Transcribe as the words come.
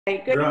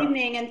Good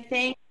evening and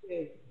thank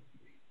you.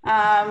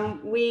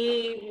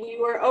 We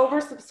were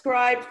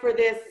oversubscribed for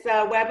this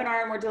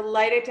webinar and we're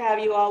delighted to have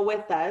you all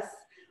with us.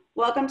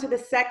 Welcome to the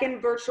second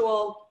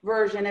virtual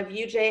version of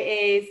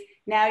UJA's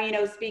Now You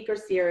Know Speaker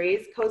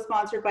Series,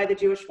 co-sponsored by the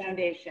Jewish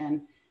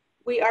Foundation.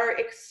 We are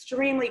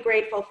extremely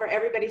grateful for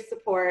everybody's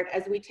support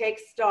as we take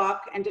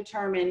stock and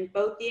determine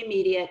both the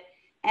immediate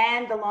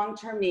and the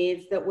long-term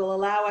needs that will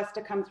allow us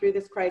to come through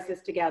this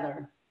crisis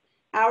together.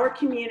 Our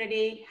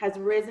community has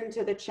risen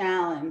to the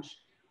challenge.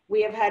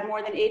 We have had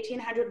more than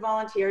 1,800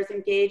 volunteers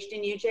engaged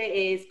in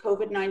UJA's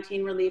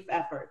COVID-19 relief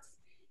efforts,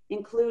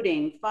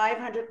 including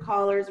 500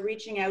 callers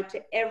reaching out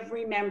to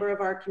every member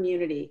of our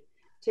community.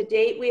 To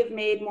date, we have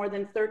made more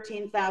than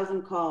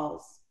 13,000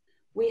 calls.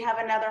 We have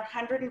another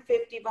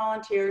 150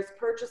 volunteers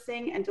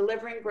purchasing and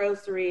delivering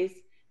groceries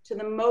to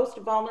the most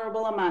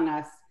vulnerable among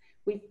us.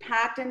 We've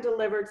packed and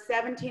delivered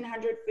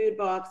 1,700 food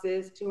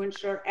boxes to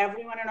ensure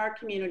everyone in our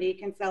community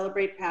can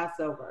celebrate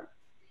Passover.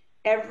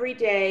 Every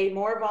day,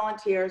 more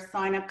volunteers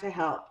sign up to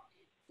help.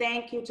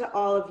 Thank you to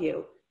all of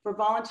you for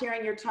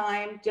volunteering your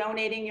time,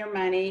 donating your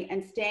money,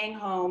 and staying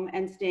home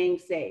and staying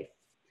safe.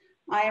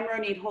 I am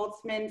Ronit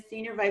Holtzman,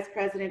 Senior Vice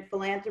President,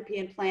 Philanthropy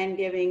and Plan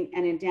Giving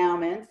and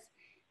Endowments.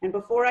 And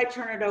before I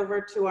turn it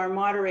over to our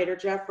moderator,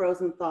 Jeff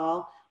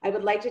Rosenthal, I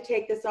would like to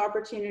take this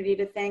opportunity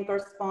to thank our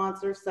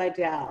sponsor,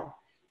 Sidel.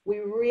 We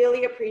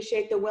really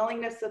appreciate the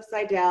willingness of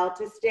Sidel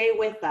to stay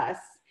with us,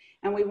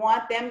 and we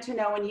want them to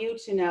know and you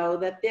to know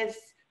that this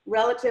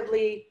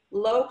relatively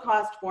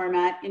low-cost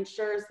format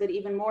ensures that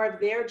even more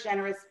of their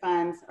generous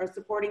funds are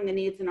supporting the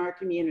needs in our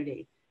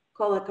community.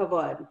 Kol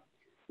hakavod.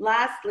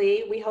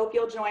 Lastly, we hope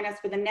you'll join us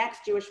for the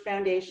next Jewish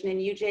Foundation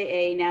and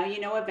UJA Now You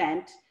Know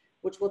event,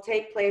 which will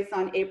take place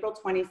on April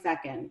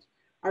 22nd.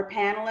 Our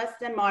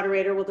panelists and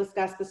moderator will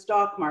discuss the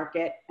stock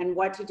market and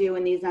what to do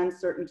in these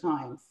uncertain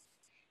times.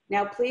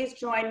 Now, please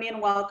join me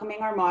in welcoming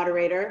our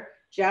moderator,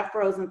 Jeff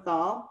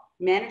Rosenthal,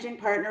 Managing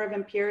Partner of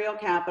Imperial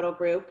Capital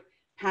Group,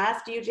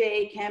 past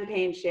UJA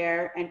campaign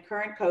chair, and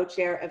current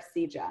co-chair of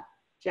CEJA.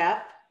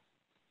 Jeff?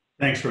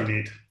 Thanks,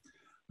 Ronit.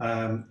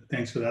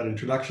 Thanks for that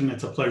introduction.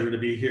 It's a pleasure to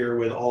be here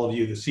with all of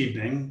you this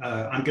evening.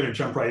 I'm going to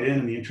jump right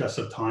in the interest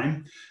of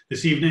time.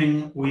 This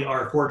evening, we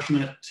are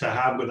fortunate to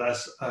have with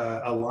us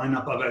a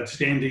lineup of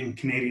outstanding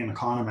Canadian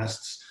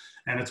economists,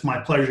 and it's my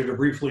pleasure to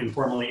briefly and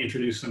formally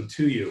introduce them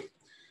to you.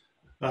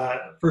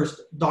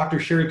 First, Dr.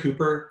 Sherry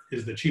Cooper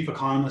is the Chief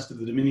Economist of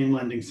the Dominion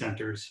Lending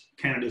Centres,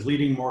 Canada's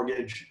leading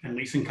mortgage and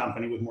leasing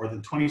company with more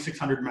than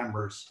 2,600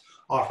 members,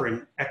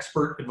 offering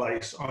expert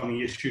advice on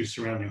the issues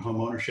surrounding home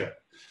ownership.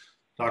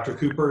 Dr.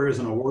 Cooper is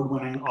an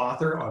award-winning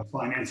author on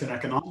finance and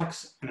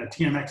economics and a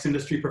TMX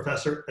industry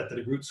professor at the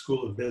DeGroote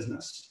School of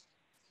Business.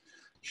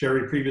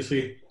 Sherry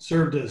previously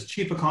served as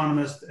Chief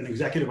Economist and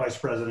Executive Vice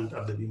President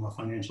of the BMO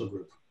Financial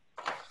Group.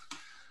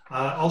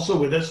 Also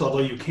with us,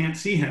 although you can't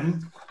see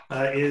him,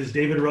 is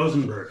David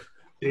Rosenberg.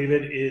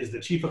 David is the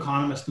Chief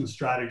Economist and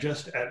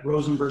Strategist at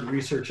Rosenberg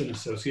Research and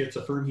Associates,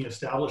 a firm he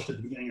established at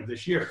the beginning of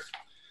this year.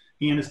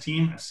 He and his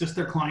team assist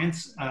their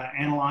clients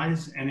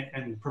analyze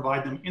and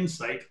provide them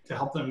insight to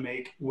help them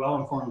make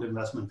well-informed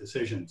investment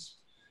decisions.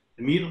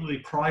 Immediately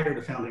prior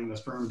to founding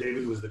this firm,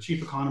 David was the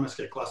Chief Economist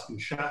at Gluskin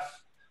Sheff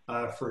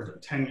for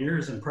 10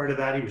 years, and prior to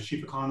that, he was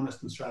Chief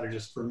Economist and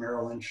Strategist for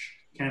Merrill Lynch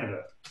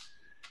Canada.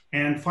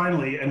 And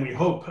finally, and we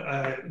hope,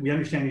 we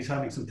understand he's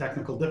having some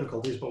technical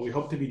difficulties, but we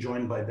hope to be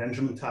joined by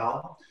Benjamin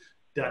Tal,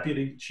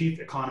 Deputy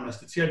Chief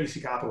Economist at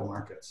CIBC Capital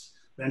Markets.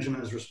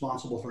 Benjamin is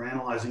responsible for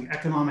analyzing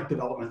economic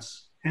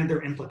developments and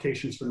their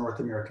implications for North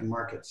American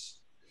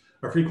markets.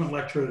 A frequent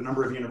lecturer at a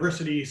number of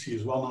universities, he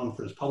is well known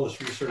for his published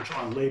research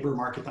on labor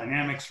market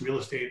dynamics, real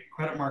estate,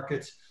 credit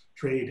markets,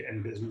 trade,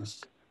 and business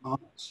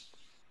economics.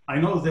 I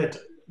know that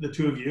the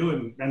two of you,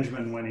 and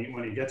Benjamin when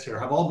he gets here,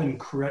 have all been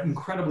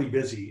incredibly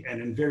busy and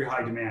in very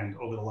high demand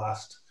over the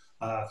last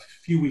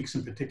few weeks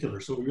in particular.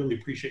 So we really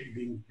appreciate you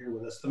being here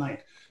with us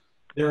tonight.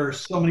 There are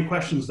so many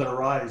questions that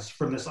arise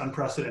from this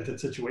unprecedented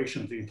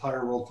situation the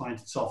entire world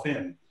finds itself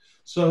in.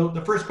 So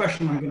the first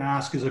question I'm going to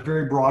ask is a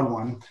very broad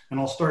one,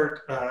 and I'll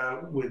start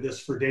with this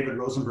for David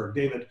Rosenberg.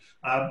 David,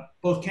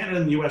 both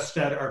Canada and the US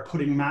Fed are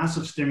putting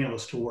massive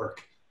stimulus to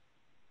work.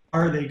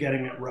 Are they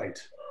getting it right?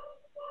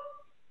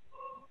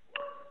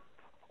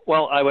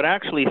 Well, I would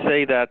actually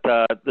say that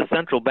the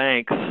central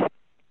banks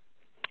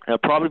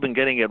have probably been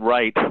getting it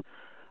right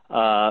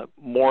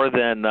more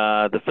than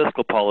the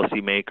fiscal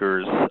policy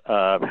makers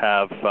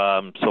have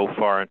so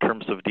far in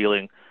terms of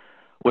dealing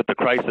with the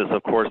crisis.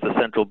 Of course, the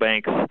central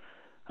banks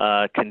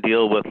can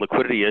deal with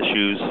liquidity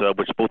issues,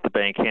 which both the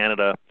Bank of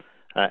Canada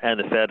and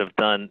the Fed have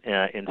done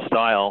in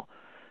style.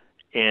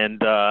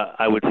 And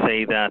I would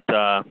say that,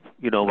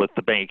 with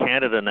the Bank of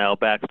Canada now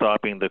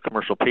backstopping the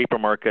commercial paper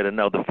market and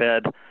now the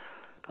Fed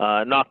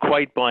not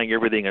quite buying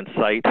everything in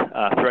sight,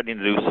 threatening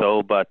to do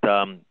so, but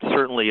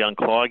certainly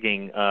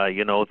unclogging,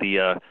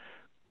 the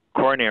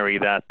coronary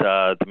that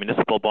the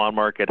municipal bond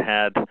market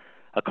had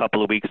a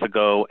couple of weeks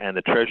ago and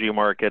the treasury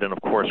market and,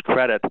 of course,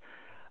 credit.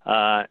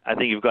 I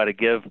think you've got to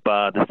give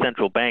the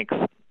central banks,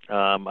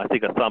 I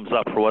think, a thumbs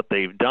up for what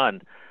they've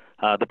done.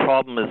 The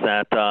problem is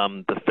that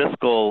the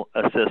fiscal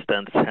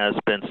assistance has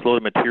been slow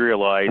to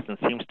materialize and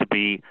seems to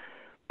be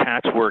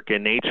patchwork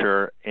in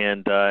nature.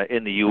 And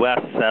in the U.S.,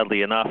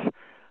 sadly enough,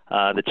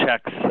 the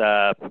checks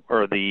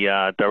or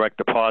the direct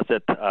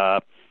deposit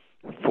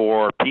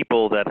for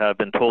people that have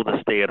been told to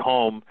stay at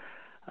home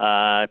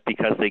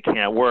because they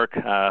can't work,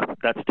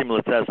 that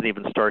stimulus hasn't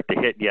even started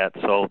to hit yet.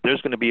 So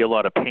there's going to be a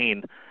lot of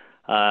pain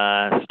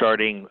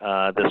starting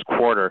this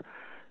quarter.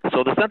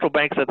 So the central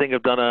banks, I think,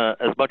 have done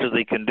as much as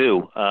they can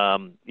do.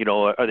 You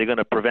know, are they going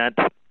to prevent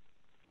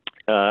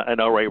an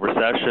outright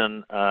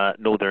recession?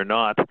 No, they're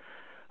not.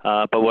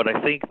 But what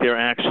I think their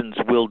actions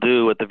will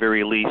do, at the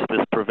very least, is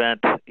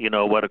prevent, you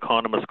know, what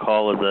economists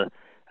call as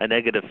a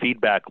negative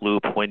feedback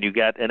loop. When you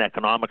get an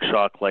economic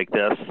shock like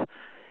this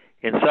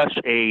in such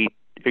a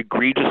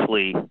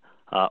egregiously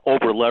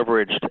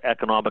over-leveraged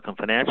economic and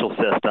financial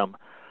system,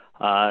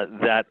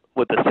 that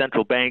what the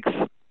central banks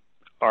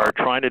are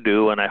trying to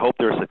do, and I hope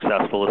they're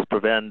successful, is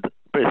prevent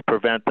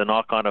the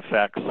knock-on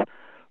effects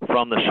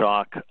from the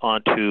shock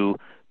onto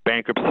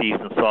bankruptcies,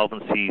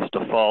 insolvencies,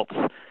 defaults,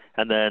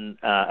 and then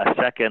a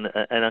second,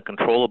 an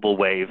uncontrollable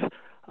wave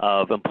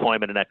of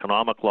employment and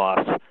economic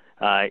loss,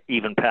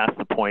 even past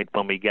the point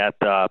when we get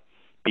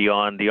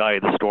beyond the eye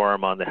of the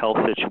storm on the health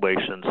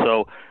situation.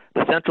 So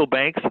the central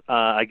banks,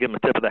 I give them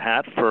a tip of the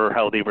hat for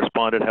how they've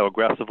responded, how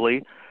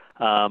aggressively,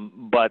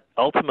 but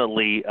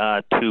ultimately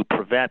to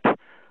prevent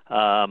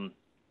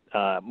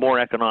more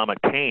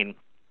economic pain,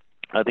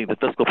 I think the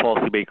fiscal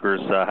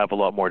policymakers have a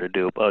lot more to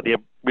do. They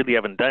really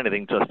haven't done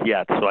anything just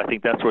yet, so I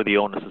think that's where the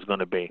onus is going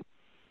to be.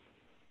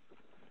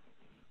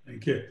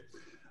 Thank you.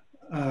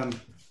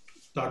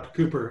 Dr.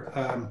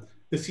 Cooper,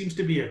 this seems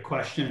to be a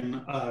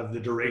question of the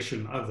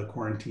duration of the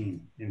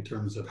quarantine in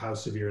terms of how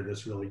severe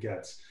this really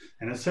gets.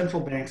 And as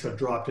central banks have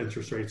dropped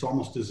interest rates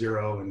almost to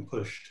zero and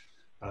pushed,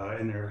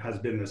 and there has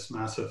been this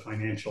massive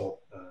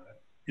financial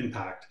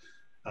impact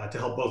to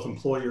help both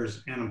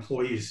employers and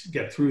employees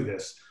get through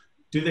this,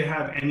 do they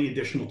have any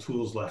additional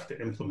tools left to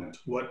implement?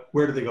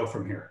 Where do they go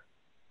from here?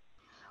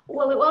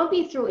 Well, it won't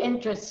be through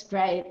interest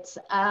rates.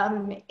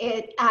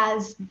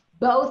 As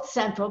both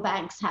central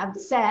banks have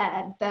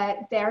said,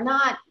 that they're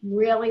not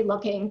really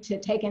looking to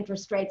take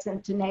interest rates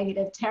into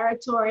negative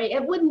territory.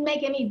 It wouldn't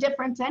make any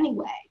difference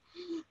anyway.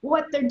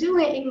 What they're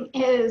doing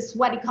is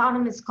what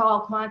economists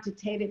call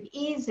quantitative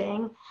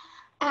easing.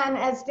 And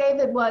as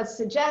David was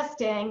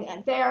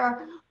suggesting,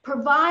 they're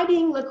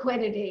providing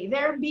liquidity.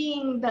 They're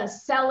being the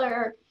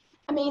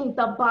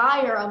the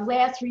buyer of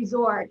last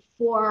resort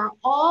for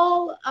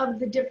all of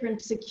the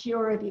different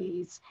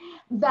securities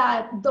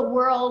that the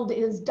world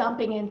is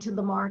dumping into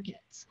the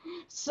markets.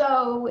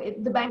 So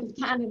the Bank of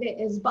Canada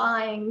is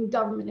buying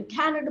Government of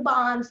Canada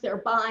bonds,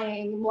 they're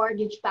buying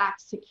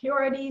mortgage-backed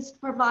securities to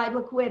provide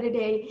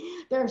liquidity,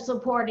 they're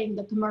supporting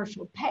the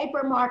commercial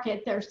paper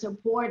market, they're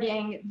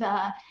supporting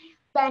the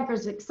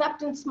bankers'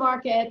 acceptance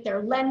market,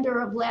 their lender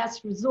of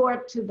last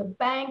resort to the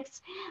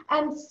banks.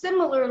 And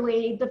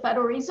similarly, the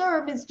Federal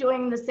Reserve is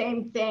doing the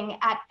same thing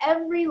at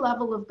every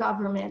level of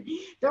government.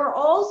 They're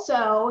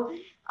also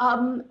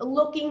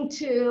looking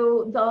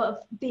to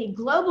the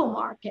global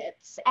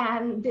markets,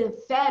 and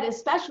the Fed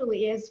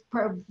especially is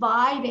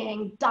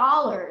providing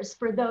dollars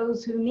for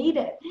those who need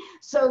it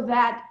so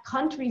that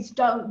countries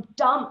don't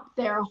dump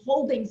their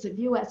holdings of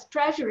US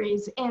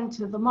Treasuries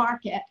into the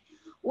market,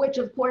 which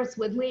of course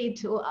would lead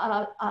to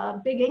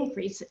a big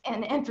increase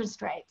in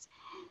interest rates.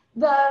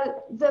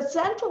 The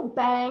central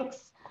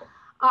banks,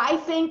 I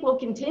think, will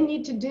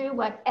continue to do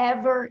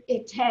whatever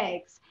it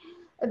takes.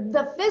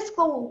 The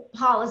fiscal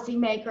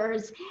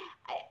policymakers,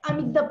 I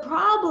mean, the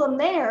problem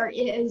there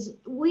is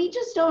we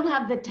just don't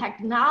have the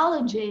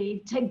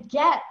technology to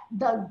get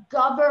the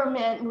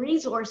government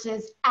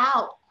resources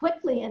out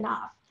quickly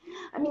enough.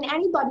 I mean,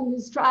 anybody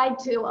who's tried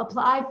to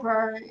apply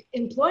for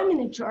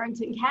employment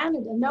insurance in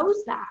Canada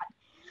knows that.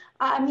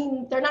 I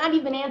mean, they're not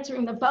even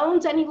answering the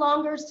phones any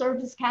longer.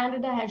 Service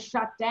Canada has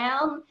shut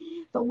down.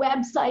 The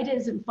website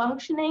isn't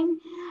functioning.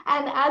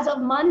 And as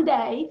of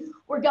Monday,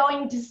 we're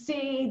going to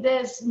see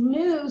this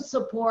new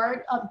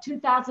support of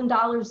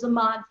 $2,000 a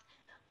month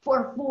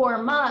for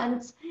 4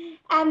 months.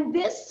 And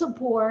this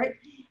support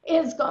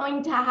is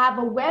going to have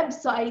a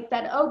website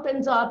that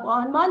opens up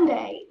on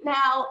Monday.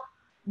 Now,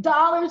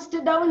 dollars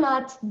to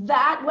donuts,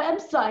 that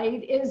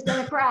website is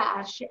going to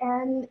crash.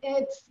 And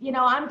it's, you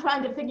know, I'm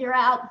trying to figure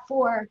out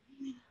for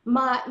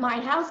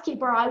my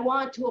housekeeper, I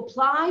want to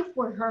apply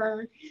for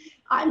her.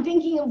 I'm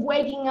thinking of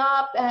waking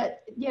up at,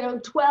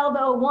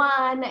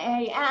 12:01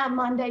 a.m.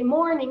 Monday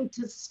morning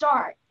to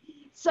start.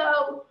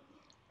 So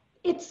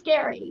it's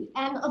scary.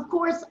 And of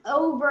course,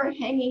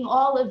 overhanging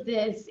all of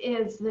this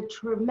is the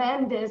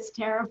tremendous,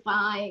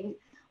 terrifying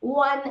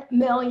 1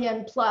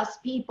 million plus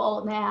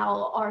people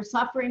now are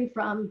suffering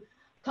from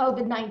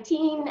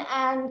COVID-19,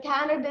 and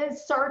Canada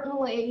is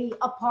certainly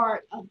a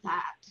part of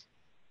that.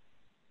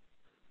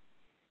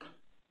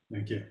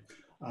 Thank you.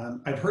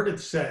 I've heard it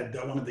said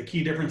that one of the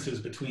key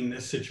differences between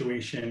this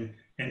situation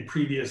in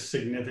previous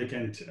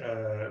significant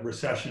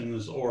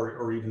recessions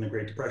or even the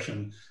Great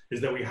Depression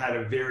is that we had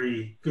a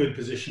very good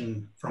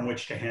position from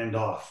which to hand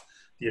off.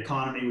 The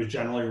economy was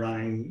generally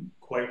running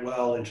quite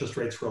well, interest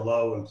rates were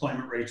low,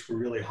 employment rates were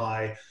really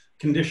high,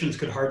 conditions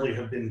could hardly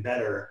have been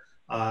better.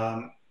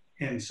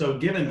 And so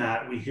given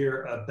that, we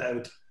hear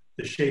about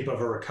the shape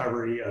of a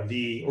recovery, a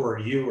V or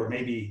a U, or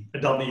maybe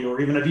a W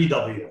or even a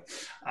VW.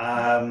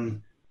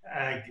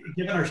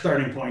 Given our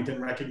starting point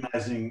and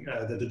recognizing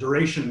that the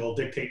duration will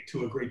dictate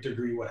to a great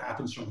degree what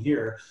happens from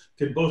here,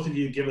 could both of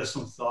you give us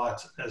some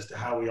thoughts as to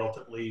how we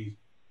ultimately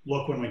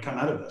look when we come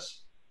out of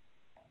this?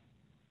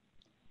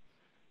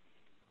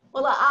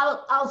 Well,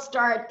 I'll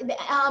start.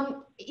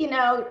 You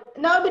know,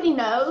 nobody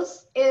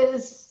knows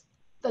is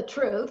the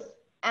truth,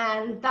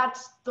 and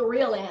that's the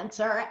real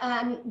answer.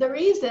 And the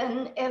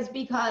reason is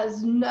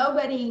because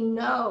nobody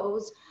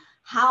knows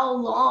how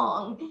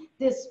long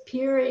this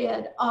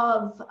period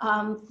of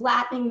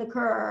flattening the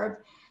curve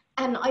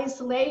and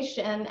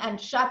isolation and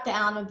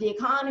shutdown of the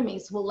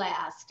economies will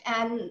last.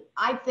 And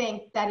I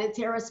think that it's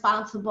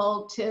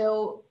irresponsible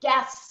to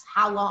guess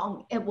how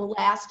long it will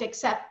last,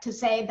 except to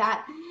say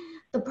that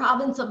the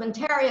province of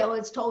Ontario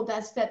has told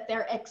us that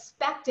they're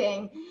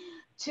expecting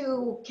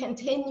to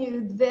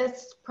continue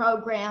this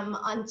program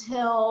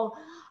until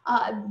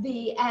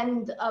the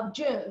end of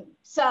June.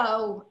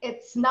 So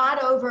it's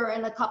not over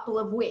in a couple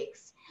of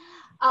weeks.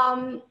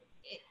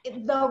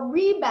 The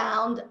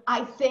rebound,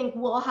 I think,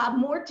 will have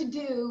more to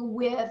do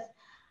with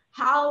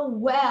how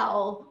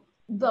well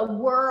the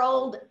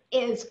world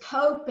is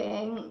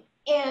coping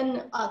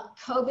in a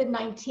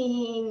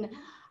COVID-19,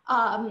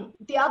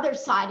 the other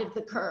side of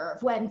the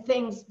curve, when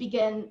things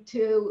begin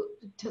to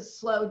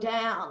slow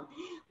down.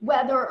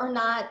 Whether or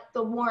not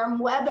the warm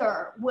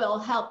weather will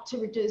help to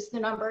reduce the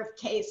number of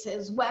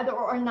cases, whether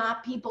or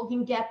not people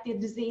can get the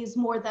disease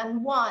more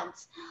than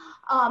once,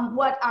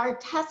 what our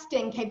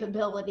testing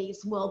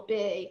capabilities will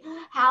be,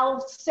 how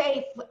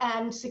safe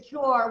and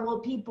secure will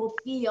people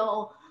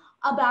feel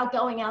about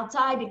going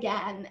outside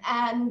again,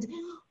 and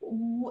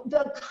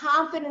the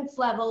confidence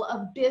level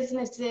of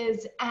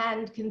businesses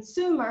and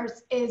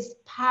consumers is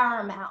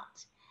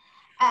paramount.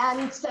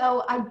 And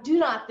so I do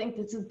not think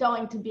this is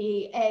going to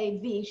be a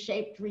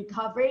V-shaped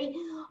recovery,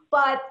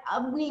 but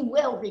we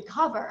will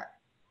recover.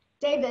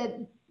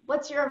 David,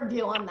 what's your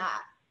view on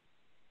that?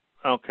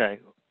 Okay.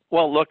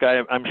 Well, look,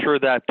 I'm sure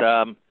that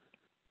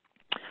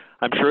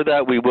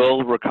we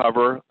will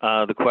recover.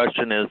 The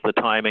question is the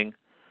timing.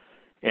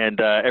 And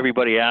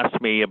everybody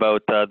asked me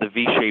about the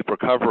V-shaped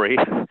recovery.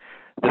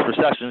 This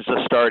recession is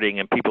just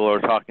starting, and people are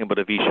talking about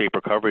a V-shaped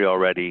recovery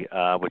already,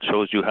 which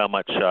shows you how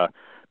much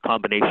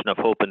combination of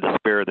hope and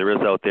despair there is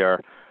out there.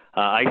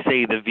 I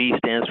say the V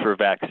stands for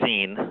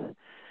vaccine,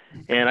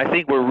 and I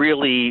think we're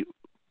really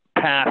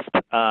past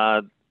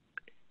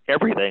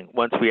everything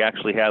once we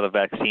actually have a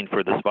vaccine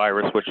for this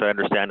virus, which I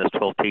understand is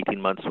 12 to 18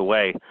 months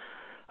away.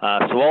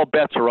 So all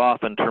bets are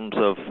off in terms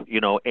of,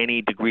 you know,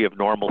 any degree of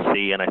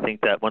normalcy, and I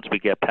think that once we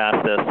get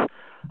past this,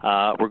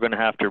 we're going to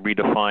have to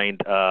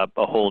redefine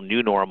a whole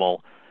new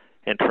normal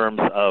in terms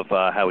of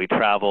how we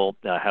travel,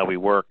 how we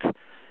work,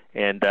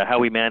 and how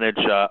we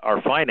manage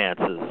our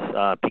finances.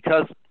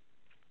 Because,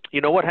 you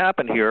know, what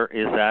happened here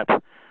is that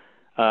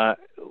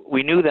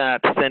we knew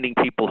that sending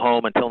people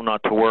home and telling them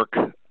not to work,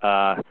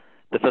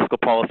 the fiscal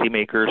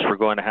policymakers were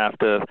going to have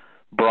to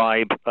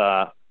bribe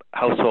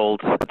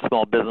households,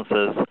 small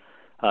businesses,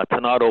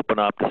 to not open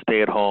up, to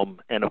stay at home.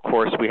 And of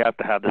course, we have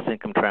to have this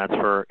income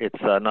transfer.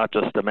 It's not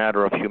just a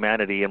matter of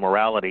humanity and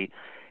morality.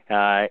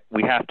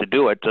 We have to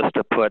do it just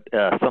to put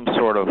some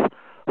sort of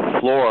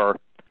floor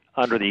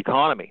under the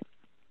economy.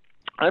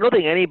 I don't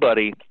think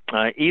anybody,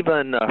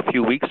 even a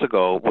few weeks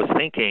ago, was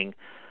thinking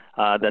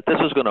that this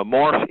was going to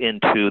morph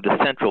into the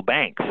central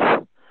banks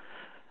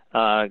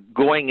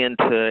going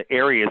into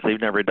areas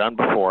they've never done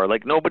before.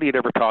 Like, nobody had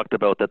ever talked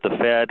about that the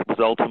Fed was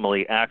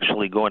ultimately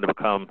actually going to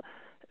become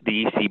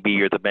the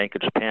ECB or the Bank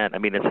of Japan. I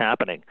mean, it's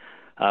happening.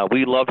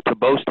 We love to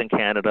boast in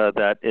Canada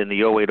that in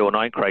the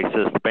 08-09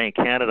 crisis, the Bank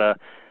of Canada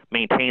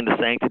maintained the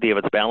sanctity of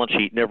its balance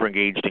sheet, never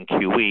engaged in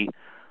QE.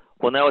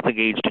 Well, now it's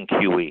engaged in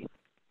QE.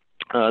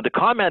 The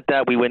comment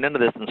that we went into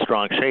this in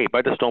strong shape,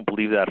 I just don't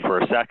believe that for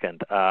a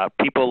second.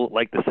 People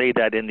like to say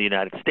that in the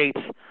United States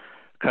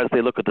because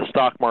they look at the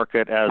stock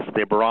market as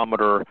the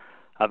barometer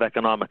of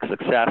economic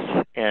success,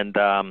 and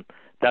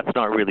that's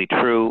not really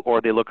true.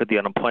 Or they look at the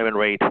unemployment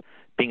rate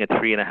being at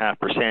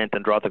 3.5%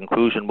 and draw the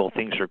conclusion, well,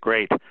 things are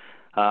great.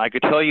 I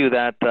could tell you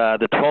that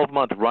the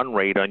 12-month run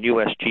rate on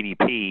U.S.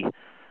 GDP,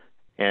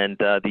 and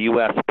the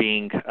U.S.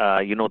 being,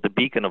 you know, the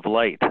beacon of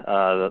light, you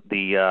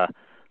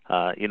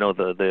know,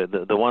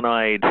 the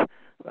one-eyed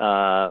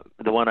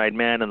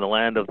man in the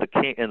land of the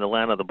king, in the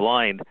land of the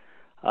blind,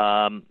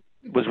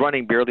 was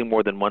running barely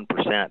more than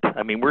 1%.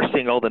 I mean, we're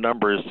seeing all the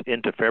numbers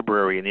into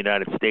February in the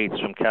United States,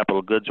 from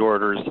capital goods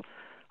orders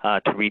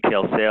to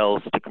retail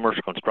sales to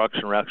commercial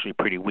construction, were actually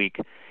pretty weak.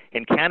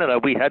 In Canada,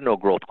 we had no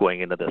growth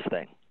going into this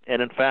thing.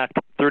 And in fact,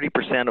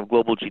 30% of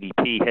global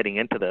GDP heading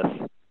into this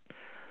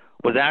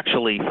was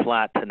actually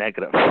flat to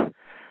negative.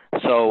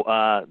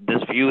 So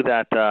this view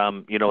that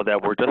that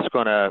we're just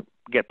going to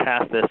get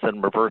past this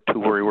and revert to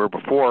where we were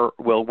before,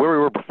 well, where we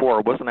were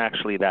before wasn't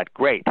actually that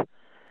great,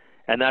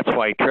 and that's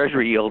why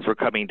Treasury yields were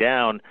coming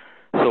down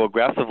so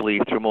aggressively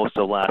through most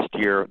of last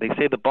year. They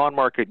say the bond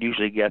market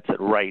usually gets it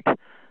right,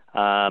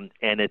 and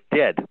it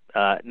did.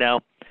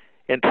 Now,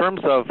 in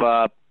terms of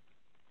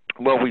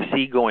what we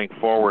see going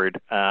forward,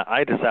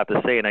 I just have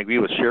to say, and I agree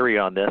with Sherry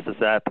on this, is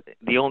that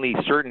the only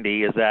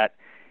certainty is that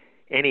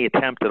any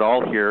attempt at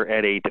all here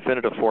at a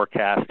definitive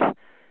forecast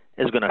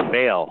is going to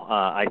fail.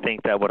 I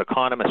think that what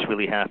economists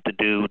really have to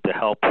do to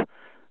help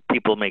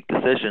people make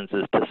decisions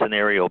is to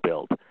scenario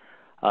build.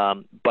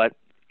 But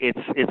this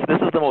is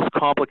the most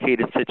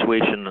complicated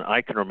situation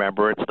I can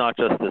remember. It's not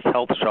just this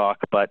health shock,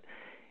 but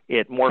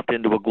it morphed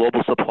into a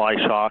global supply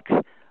shock,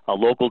 a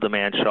local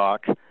demand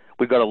shock.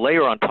 We've got a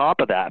layer on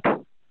top of that,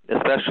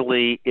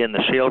 especially in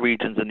the shale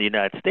regions in the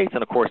United States,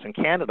 and of course in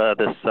Canada,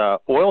 this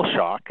oil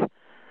shock.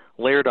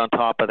 Layered on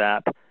top of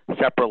that,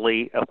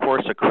 separately, of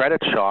course, a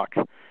credit shock.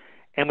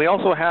 And we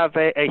also have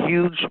a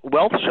huge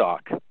wealth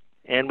shock.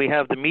 And we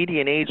have the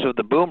median age of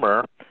the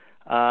boomer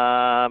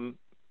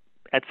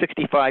at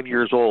 65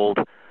 years old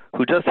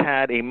who just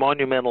had a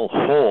monumental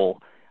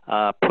hole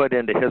put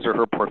into his or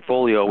her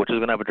portfolio, which is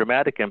going to have a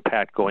dramatic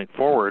impact going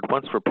forward.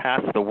 Once we're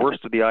past the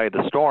worst of the eye of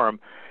the storm,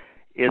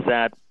 is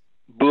that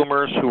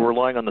boomers who are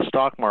relying on the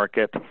stock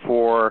market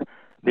for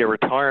their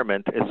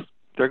retirement,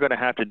 they're going to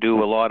have to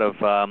do a lot of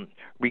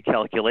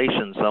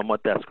recalculations on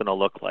what that's going to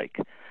look like.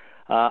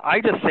 I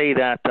just say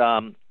that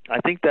I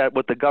think that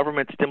what the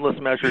government stimulus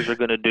measures are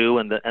going to do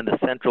and the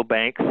central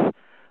banks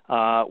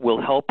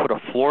will help put a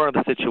floor on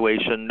the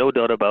situation, no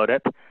doubt about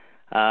it.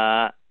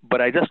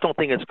 But I just don't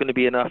think it's going to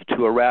be enough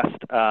to arrest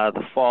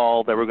the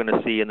fall that we're going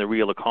to see in the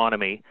real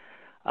economy.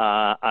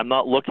 I'm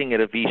not looking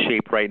at a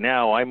V-shape right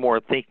now. I'm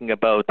more thinking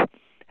about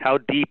how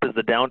deep is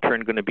the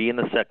downturn going to be in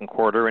the second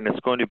quarter, and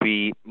it's going to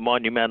be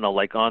monumental,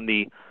 like on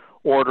the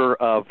order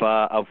of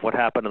what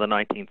happened in the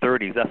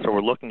 1930s. That's what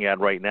we're looking at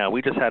right now.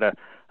 We just had a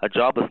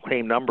jobless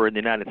claim number in the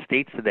United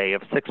States today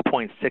of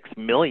 6.6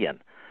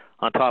 million,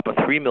 on top of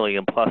 3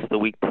 million plus the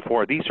week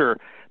before. These are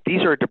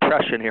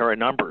Depression era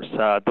numbers.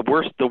 The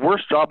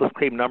worst jobless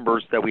claim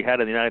numbers that we had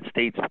in the United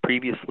States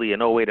previously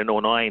in 08 and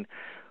 09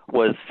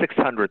 was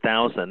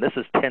 600,000. This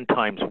is 10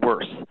 times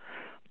worse.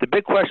 The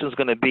big question is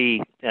going to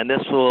be, and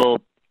this will,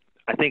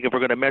 I think, if we're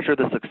going to measure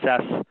the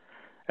success,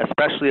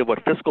 especially of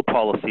what fiscal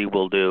policy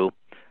will do,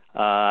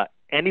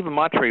 and even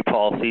monetary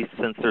policy,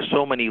 since there's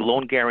so many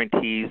loan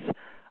guarantees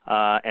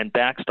and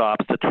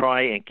backstops to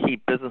try and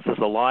keep businesses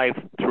alive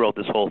throughout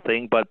this whole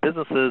thing. But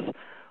businesses,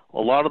 a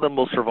lot of them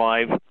will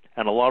survive,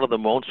 and a lot of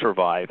them won't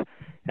survive.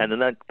 And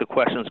then the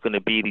question is going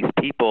to be, these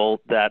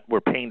people that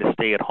we're paying to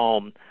stay at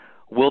home,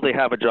 will they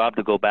have a job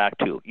to go back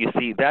to? You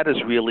see, that is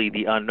really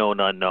the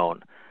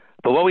unknown.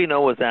 But what we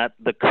know is that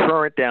the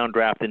current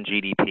downdraft in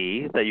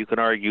GDP, that you can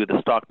argue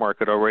the stock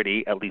market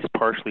already at least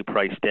partially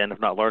priced in, if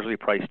not largely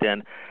priced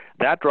in,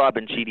 that drop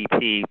in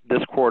GDP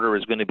this quarter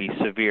is going to be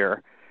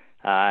severe.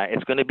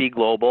 It's going to be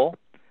global.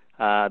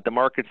 The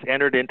markets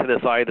entered into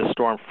this eye of the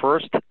storm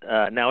first.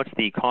 Now it's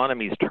the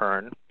economy's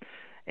turn.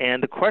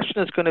 And the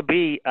question is going to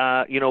be,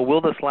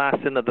 will this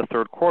last into the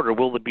third quarter?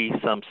 Will there be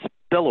some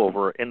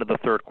spillover into the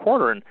third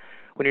quarter? And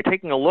when you're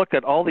taking a look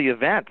at all the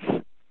events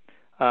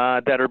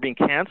that are being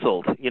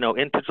canceled,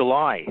 into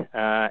July,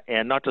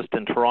 and not just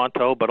in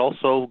Toronto, but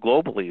also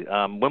globally.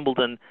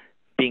 Wimbledon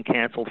being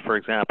canceled, for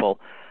example.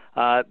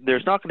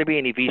 There's not going to be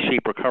any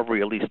V-shaped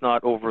recovery, at least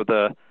not over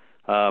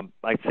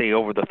I'd say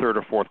over the third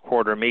or fourth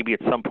quarter. Maybe at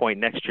some point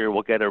next year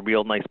we'll get a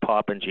real nice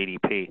pop in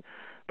GDP.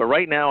 But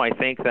right now I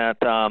think that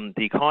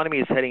the economy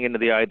is heading into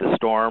the eye of the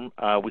storm.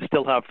 We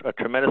still have a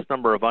tremendous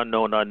number of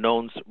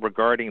unknowns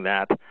regarding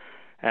that.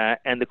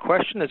 And the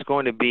question is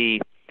going to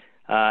be,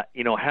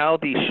 how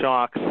these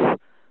shocks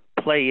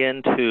play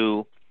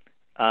into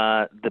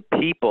the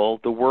people,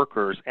 the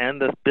workers,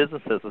 and the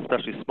businesses,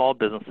 especially small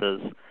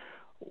businesses,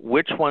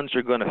 which ones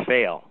are going to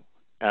fail.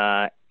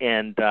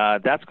 And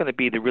that's going to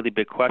be the really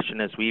big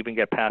question as we even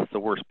get past the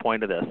worst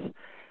point of this,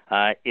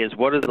 is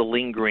what are the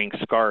lingering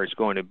scars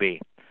going to be?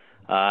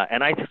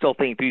 And I still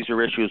think these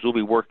are issues we'll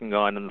be working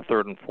on in the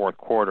third and fourth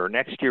quarter.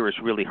 Next year is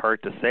really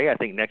hard to say. I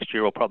think next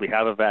year we'll probably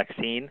have a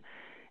vaccine,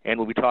 and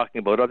we'll be talking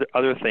about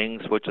other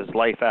things, which is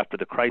life after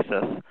the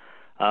crisis.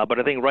 But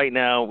I think right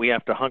now we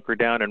have to hunker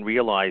down and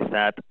realize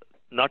that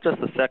not just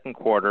the second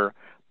quarter,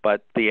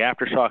 but the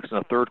aftershocks in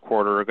the third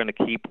quarter are going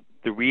to keep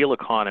the real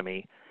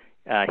economy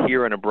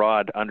here and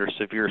abroad under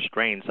severe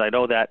strains. I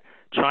know that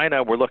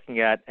China we're looking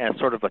at as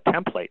sort of a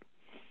template,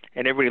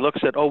 and everybody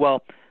looks at,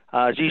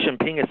 Xi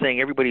Jinping is saying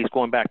everybody's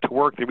going back to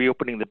work, they're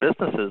reopening the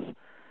businesses.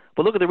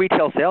 But look at the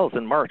retail sales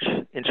in March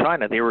in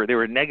China. They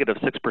were negative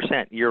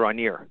 6% year on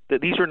year.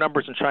 These are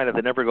numbers in China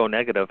that never go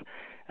negative,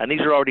 and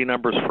these are already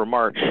numbers for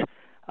March.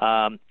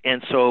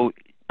 And so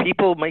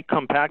people might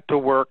come back to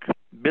work,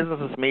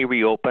 businesses may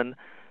reopen,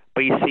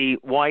 but you see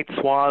wide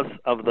swaths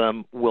of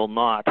them will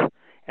not.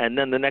 And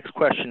then the next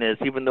question is,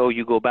 even though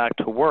you go back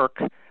to work,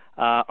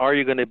 are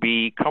you going to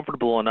be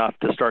comfortable enough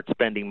to start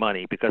spending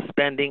money? Because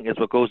spending is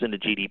what goes into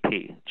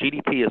GDP.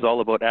 GDP is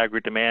all about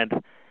aggregate demand.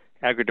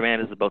 Aggregate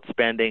demand is about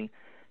spending.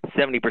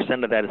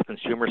 70% of that is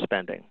consumer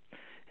spending.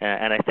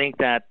 And I think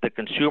that the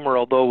consumer,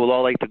 although we'll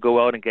all like to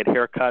go out and get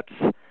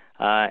haircuts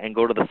and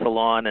go to the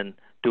salon and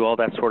do all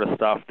that sort of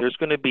stuff, there's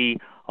going to be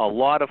a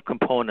lot of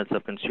components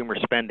of consumer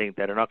spending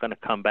that are not going to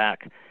come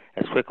back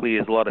as quickly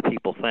as a lot of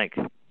people think.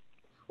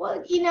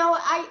 Well, you know,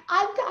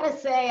 I've got to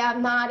say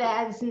I'm not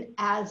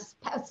as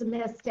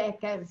pessimistic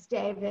as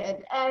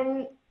David.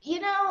 And,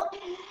 you know,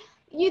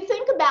 you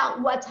think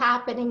about what's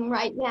happening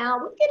right now,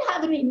 we could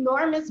have an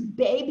enormous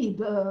baby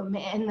boom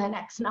in the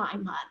next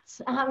 9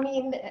 months. I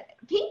mean,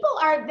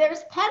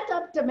 there's pent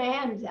up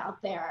demand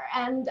out there.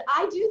 And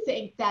I do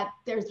think that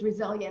there's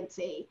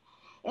resiliency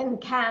in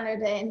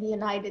Canada and the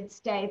United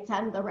States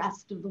and the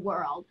rest of the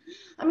world.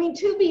 I mean,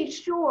 to be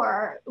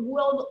sure,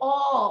 we'll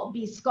all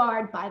be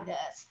scarred by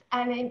this,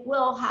 and it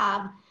will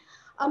have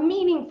a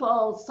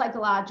meaningful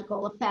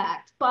psychological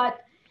effect. But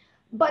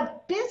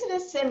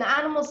business and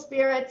animal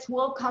spirits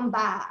will come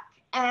back.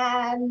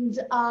 And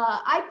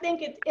I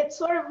think it's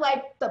sort of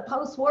like the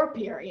post-war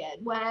period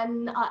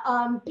when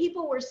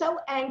people were so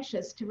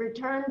anxious to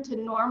return to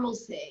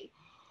normalcy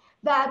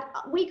that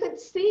we could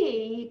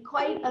see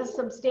quite a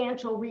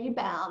substantial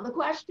rebound. The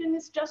question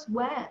is just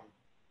when.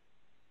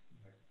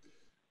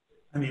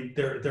 I mean,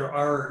 there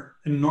are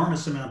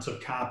enormous amounts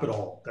of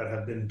capital that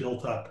have been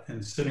built up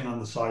and sitting on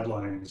the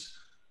sidelines,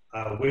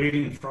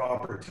 waiting for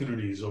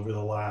opportunities over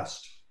the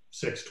last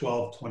 6,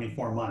 12,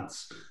 24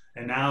 months.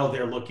 And now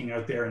they're looking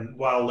out there, and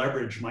while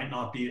leverage might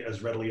not be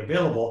as readily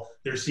available,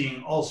 they're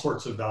seeing all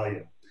sorts of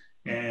value.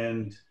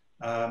 And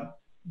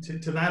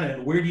to that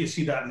end, where do you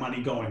see that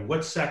money going?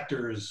 What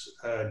sectors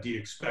do you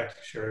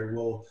expect, Sherry,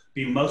 will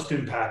be most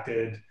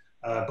impacted,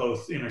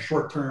 both in a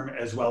short-term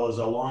as well as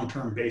a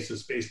long-term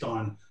basis based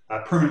on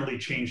permanently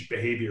changed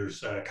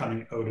behaviors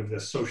coming out of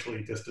this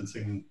socially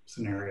distancing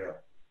scenario?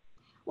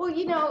 Well,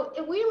 you know,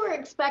 we were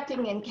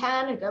expecting in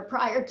Canada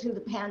prior to the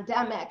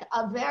pandemic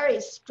a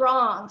very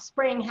strong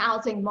spring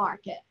housing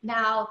market.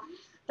 Now,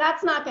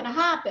 that's not going to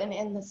happen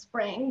in the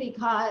spring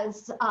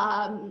because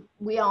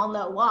we all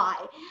know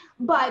why.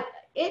 But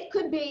it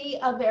could be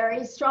a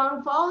very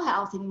strong fall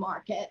housing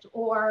market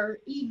or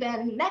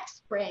even next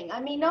spring. I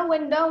mean, no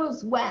one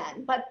knows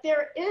when, but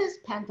there is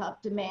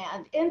pent-up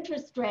demand.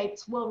 Interest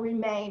rates will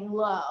remain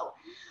low.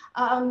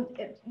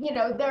 You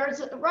know,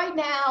 there's right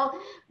now,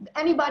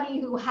 anybody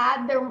who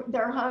had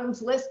their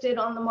homes listed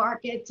on the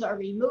markets are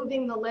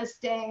removing the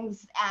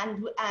listings,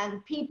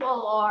 and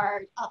people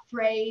are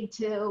afraid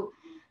to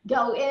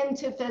go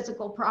into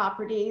physical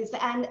properties,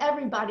 and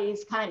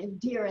everybody's kind of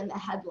deer in the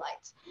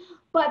headlights.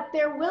 But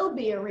there will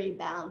be a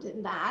rebound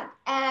in that.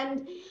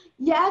 And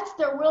yes,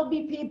 there will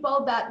be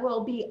people that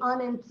will be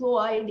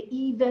unemployed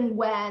even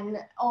when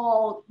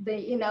all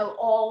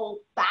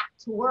back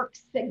to work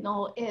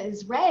signal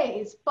is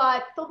raised,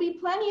 but there'll be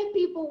plenty of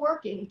people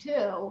working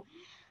too.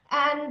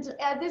 And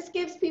this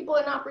gives people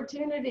an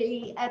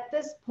opportunity at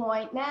this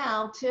point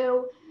now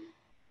to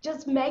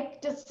just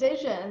make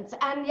decisions.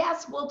 And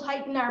yes, we'll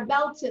tighten our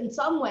belts in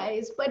some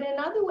ways, but in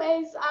other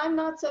ways, I'm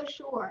not so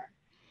sure.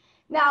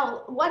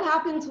 Now, what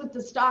happens with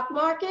the stock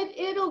market?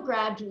 It'll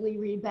gradually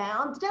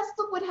rebound. Just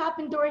look what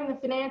happened during the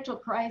financial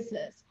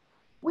crisis.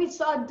 We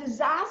saw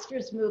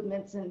disastrous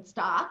movements in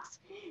stocks.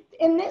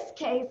 In this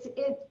case,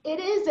 it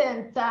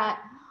isn't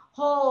that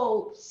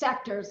whole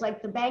sectors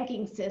like the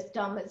banking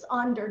system is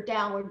under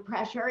downward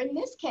pressure. In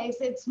this case,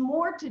 it's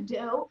more to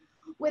do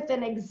with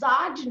an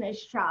exogenous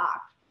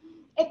shock,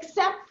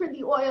 except for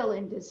the oil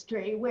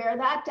industry, where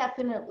that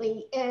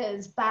definitely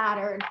is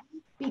battered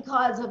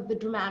because of the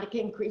dramatic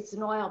increase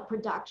in oil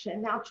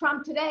production. Now,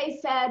 Trump today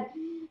said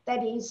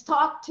that he's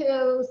talked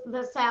to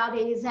the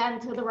Saudis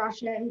and to the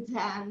Russians,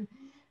 and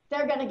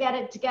they're going to get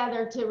it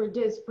together to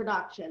reduce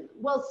production.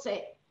 We'll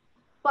see.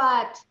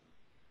 But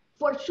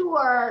for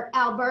sure,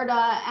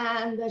 Alberta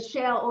and the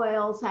shale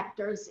oil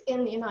sectors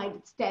in the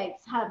United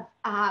States have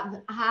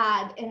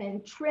had an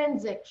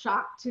intrinsic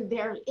shock to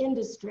their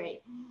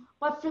industry.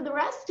 But for the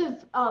rest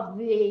of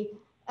the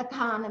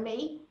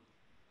economy,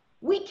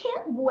 we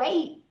can't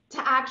wait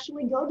to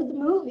actually go to the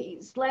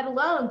movies, let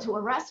alone to a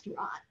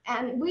restaurant.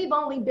 And we've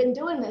only been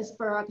doing this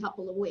for a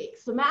couple of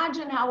weeks.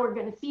 Imagine how we're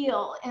going to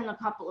feel in a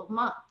couple of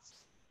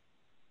months.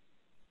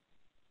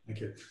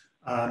 Thank you.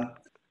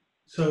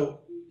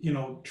 So, you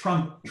know,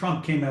 Trump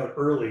came out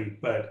early,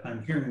 but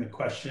I'm hearing the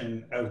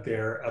question out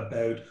there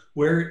about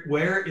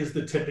where is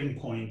the tipping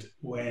point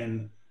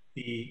when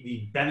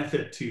the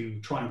benefit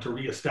to trying to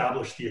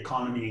reestablish the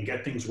economy and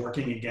get things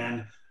working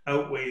again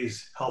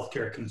outweighs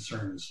healthcare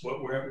concerns?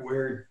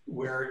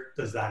 Where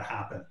does that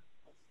happen?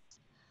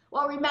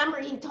 Well, remember,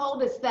 he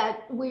told us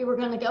that we were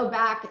going to go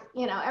back,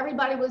 you know,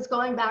 everybody was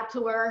going back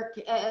to work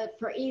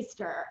for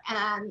Easter.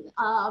 And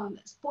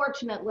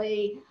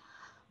fortunately,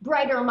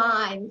 brighter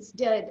minds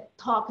did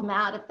talk him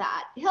out of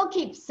that. He'll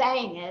keep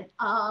saying it.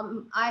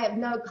 I have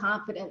no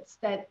confidence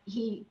that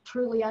he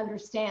truly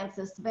understands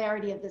the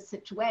severity of the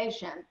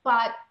situation.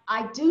 But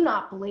I do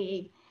not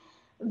believe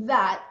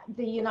that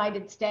the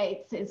United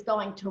States is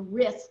going to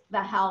risk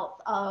the health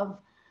of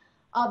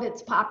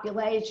its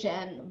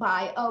population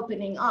by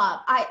opening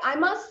up. I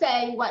must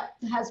say what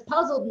has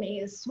puzzled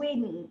me is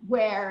Sweden,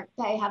 where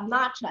they have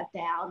not shut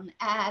down,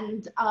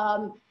 and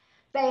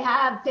they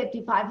have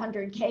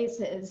 5,500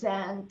 cases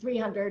and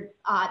 300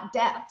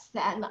 deaths,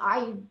 and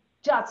I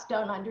just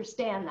don't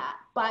understand that.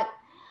 But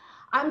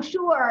I'm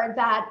sure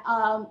that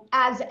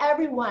as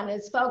everyone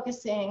is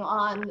focusing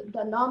on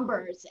the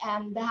numbers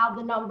and how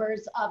the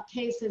numbers of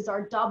cases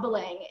are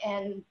doubling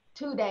in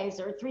 2 days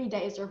or 3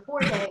 days or 4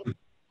 days,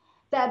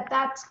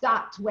 that's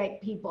got to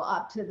wake people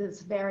up to the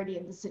severity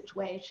of the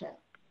situation.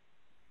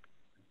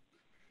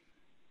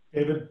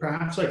 David,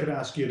 perhaps I could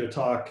ask you to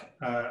talk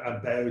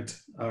about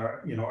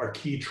our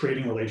key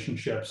trading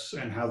relationships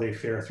and how they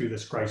fare through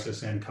this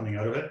crisis and coming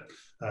out of it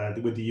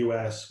with the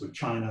U.S., with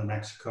China,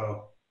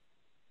 Mexico.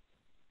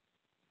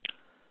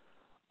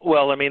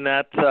 Well, I mean,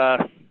 that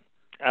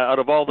out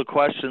of all the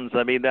questions,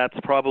 I mean, that's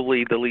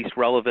probably the least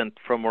relevant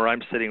from where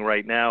I'm sitting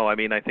right now. I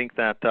mean, I think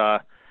that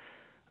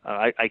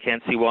I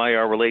can't see why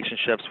our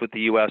relationships with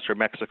the U.S. or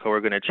Mexico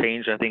are going to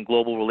change. I think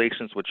global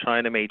relations with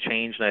China may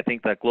change, and I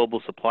think that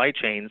global supply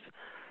chains,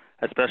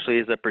 especially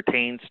as it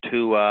pertains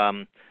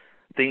to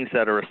things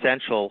that are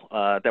essential,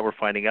 that we're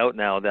finding out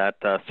now that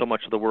so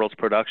much of the world's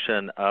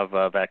production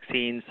of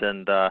vaccines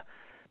and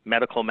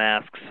medical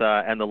masks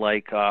and the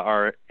like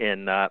are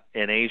in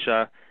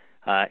Asia,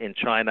 in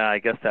China. I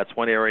guess that's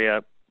one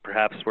area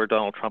perhaps where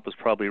Donald Trump is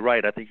probably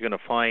right. I think you're going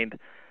to find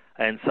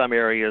in some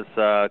areas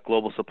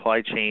global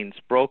supply chains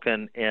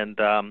broken and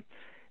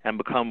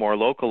become more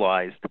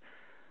localized.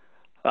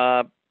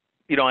 I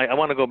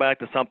want to go back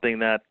to something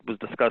that was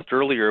discussed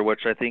earlier,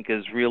 which I think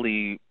is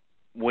really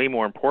way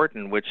more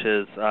important, which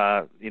is,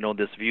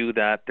 this view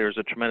that there's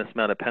a tremendous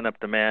amount of pent-up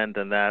demand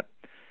and that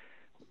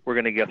we're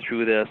going to get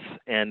through this,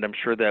 and I'm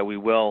sure that we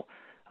will.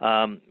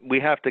 We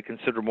have to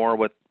consider more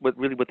what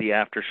the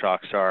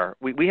aftershocks are.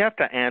 We have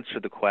to answer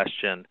the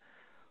question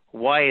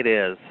why it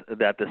is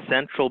that the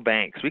central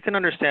banks, we can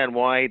understand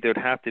why there'd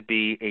have to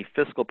be a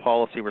fiscal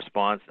policy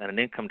response and an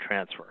income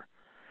transfer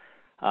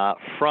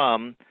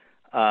from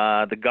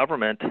the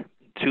government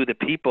to the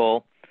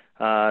people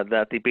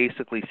that they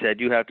basically said,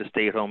 you have to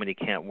stay at home and you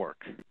can't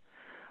work.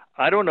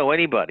 I don't know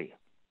anybody,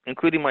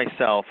 including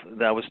myself,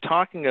 that was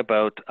talking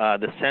about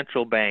the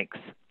central banks.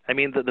 I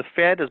mean, the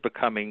Fed is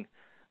becoming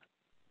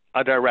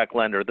a direct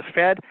lender. The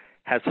Fed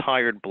has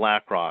hired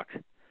BlackRock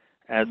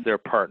as their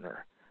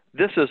partner.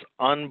 This is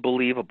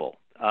unbelievable.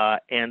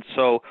 And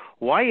so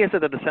why is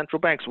it that the central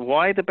banks,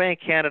 why the Bank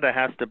of Canada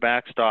has to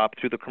backstop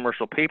through the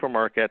commercial paper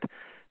market,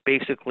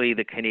 basically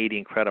the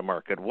Canadian credit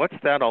market? What's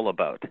that all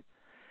about?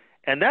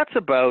 And that's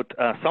about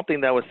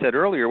something that was said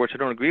earlier, which I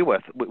don't agree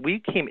with. We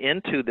came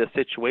into this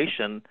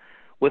situation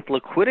with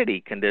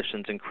liquidity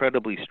conditions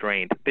incredibly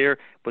strained. There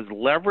was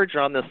leverage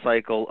on this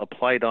cycle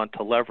applied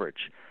onto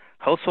leverage.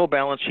 Household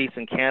balance sheets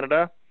in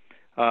Canada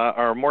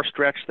are more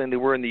stretched than they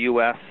were in the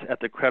U.S. at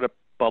the credit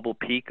bubble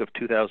peak of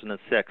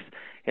 2006.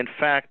 In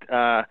fact,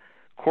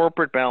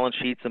 corporate balance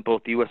sheets in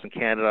both the U.S. and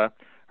Canada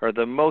are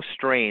the most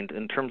strained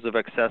in terms of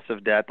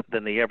excessive debt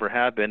than they ever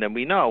have been. And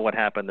we know what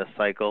happened this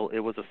cycle. It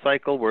was a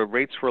cycle where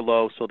rates were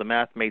low, so the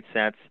math made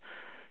sense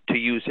to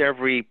use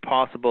every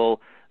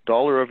possible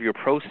dollar of your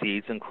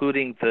proceeds,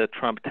 including the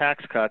Trump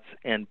tax cuts,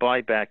 and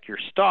buy back your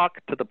stock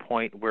to the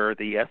point where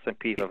the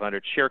S&P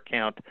 500 share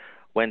count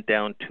went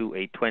down to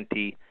a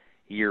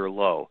 20-year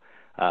low.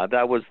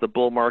 That was the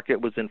bull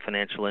market, was in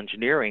financial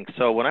engineering.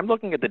 So when I'm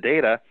looking at the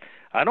data,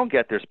 I don't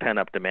get there's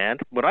pent-up demand.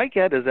 What I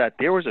get is that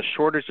there was a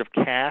shortage of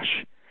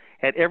cash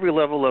at every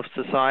level of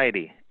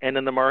society and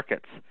in the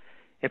markets.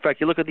 In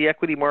fact, you look at the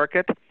equity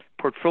market,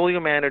 portfolio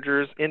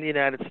managers in the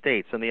United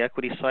States on the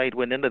equity side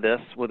went into this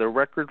with a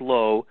record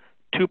low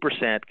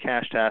 2%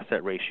 cash to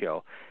asset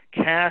ratio.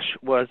 Cash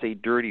was a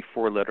dirty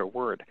four-letter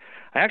word.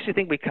 I actually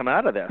think we come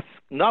out of this,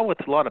 not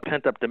with a lot of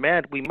pent-up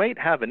demand. We might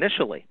have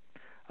initially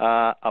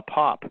a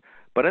pop,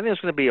 but I think there's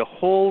going to be a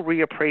whole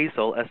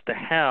reappraisal as to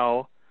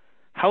how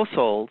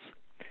households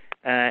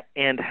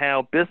and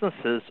how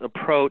businesses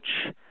approach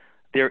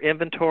their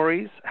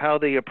inventories, how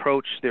they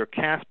approach their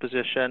cash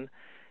position,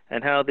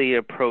 and how they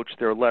approach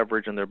their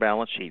leverage and their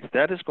balance sheets.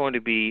 That is going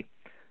to be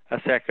a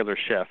secular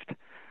shift.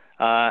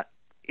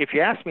 If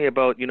you ask me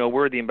about,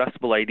 where the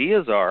investable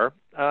ideas are,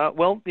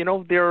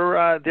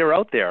 they're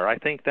out there. I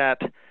think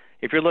that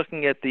if you're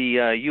looking at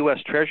the U.S.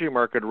 Treasury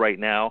market right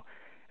now,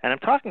 and I'm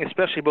talking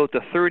especially about the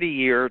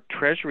 30-year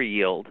Treasury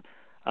yield,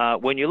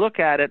 when you look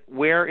at it,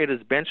 where it is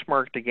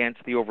benchmarked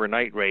against the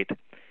overnight rate,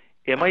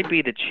 it might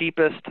be the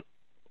cheapest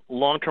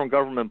long-term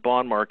government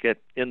bond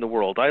market in the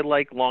world. I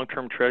like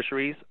long-term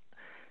Treasuries.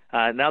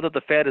 Now that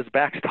the Fed is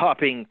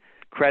backstopping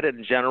credit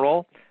in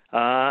general,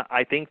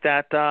 I think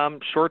that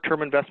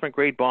short-term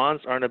investment-grade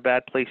bonds aren't a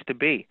bad place to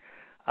be.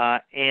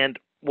 And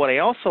what I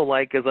also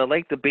like is I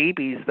like the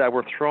babies that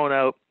were thrown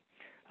out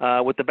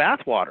with the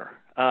bathwater.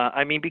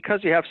 Because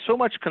you have so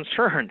much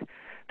concern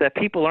that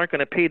people aren't going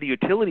to pay the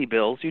utility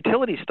bills,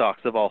 utility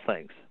stocks of all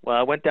things,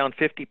 went down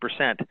 50%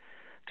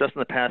 just in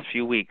the past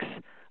few weeks.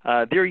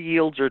 their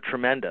yields are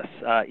tremendous.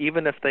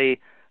 Even if they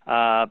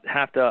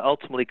have to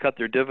ultimately cut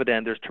their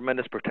dividend, there's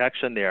tremendous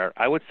protection there.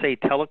 I would say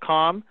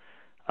telecom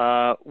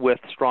with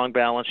strong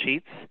balance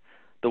sheets,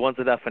 the ones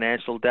that have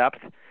financial depth.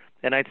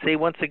 And I'd say,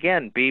 once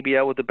again, baby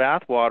out with the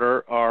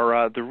bathwater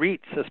are the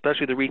REITs,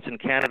 especially the REITs in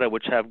Canada,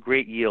 which have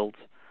great yields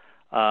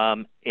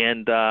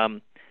and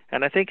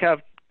I think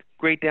have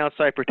great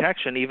downside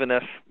protection, even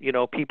if,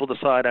 people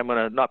decide I'm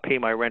going to not pay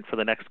my rent for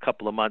the next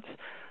couple of months.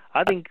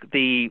 I think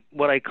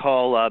what I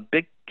call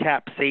big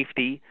cap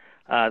safety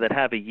that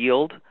have a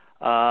yield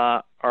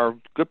are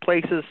good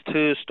places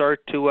to start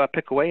to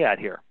pick away at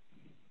here.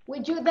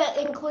 Would you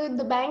include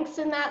the banks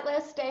in that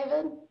list,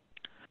 David?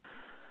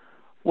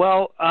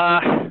 Well,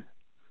 I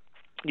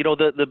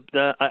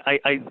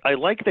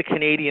like the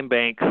Canadian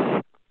banks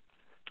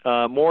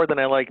more than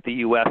I like the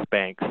U.S.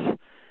 banks.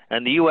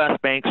 And the U.S.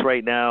 banks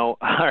right now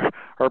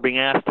are being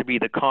asked to be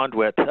the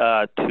conduit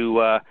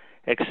to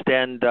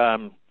extend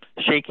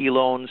shaky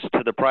loans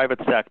to the private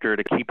sector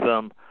to keep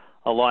them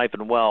alive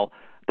and well.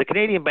 The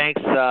Canadian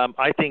banks,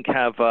 I think,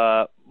 have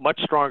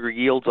much stronger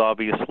yields,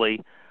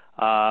 obviously.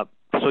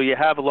 So you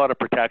have a lot of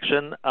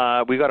protection.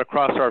 We got to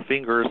cross our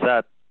fingers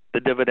that the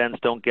dividends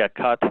don't get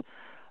cut.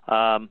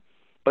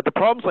 But the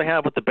problems I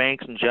have with the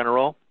banks in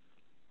general,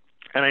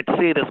 and I'd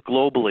say this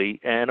globally,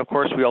 and of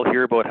course we all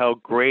hear about how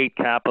great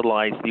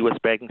capitalized the U.S.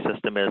 banking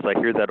system is. I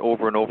hear that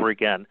over and over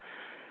again.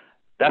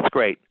 That's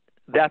great.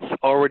 That's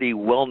already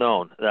well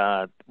known.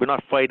 We're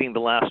not fighting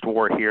the last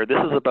war here. This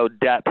is about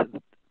debt,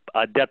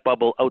 a debt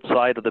bubble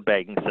outside of the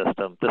banking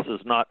system. This is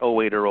not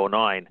 08 or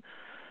 09.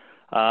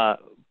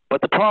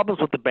 But the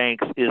problems with the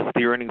banks is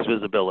the earnings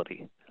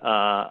visibility.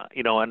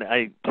 And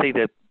I say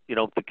that,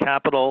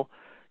 the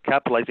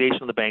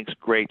capitalization of the banks,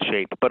 great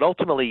shape. But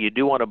ultimately, you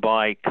do want to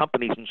buy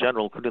companies in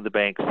general, including the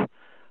banks,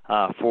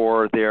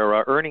 for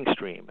their earnings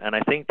stream. And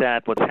I think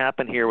that what's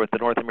happened here with the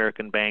North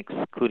American banks,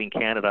 including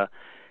Canada,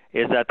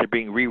 is that they're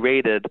being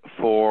re-rated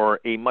for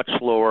a much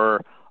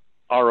lower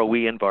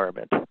ROE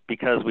environment,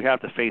 because we have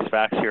to face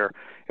facts here.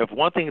 If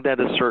one thing that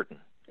is certain,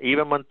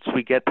 even once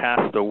we get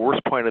past the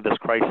worst point of this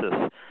crisis,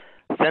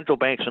 central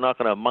banks are not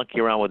going to monkey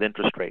around with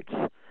interest rates.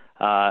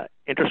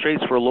 Interest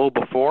rates were low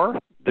before.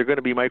 They're going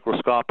to be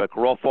microscopic.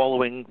 We're all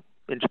following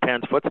in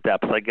Japan's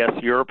footsteps. I guess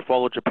Europe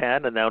followed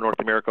Japan, and now North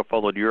America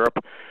followed Europe.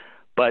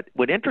 But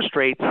when interest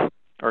rates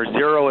are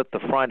zero at the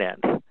front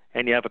end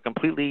and you have a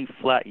completely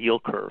flat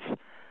yield curve,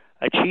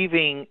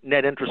 achieving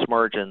net interest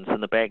margins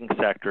in the banking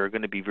sector are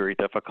going to be very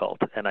difficult.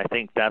 And I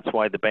think that's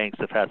why the banks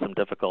have had some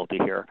difficulty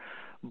here.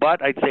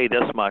 But I'd say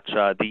this much,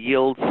 the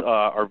yields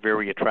are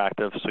very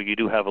attractive, so you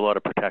do have a lot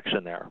of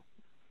protection there.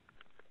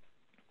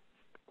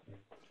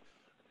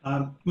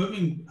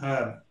 Moving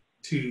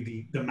to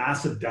the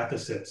massive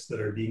deficits that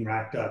are being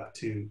racked up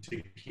to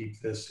keep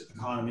this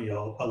economy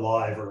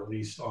alive, or at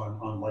least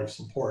on life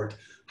support.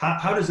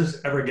 How does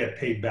this ever get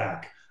paid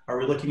back? Are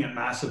we looking at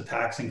massive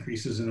tax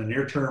increases in the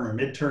near term or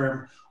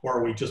midterm, or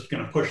are we just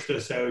going to push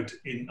this out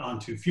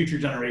onto future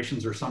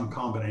generations, or some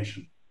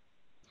combination?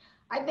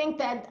 I think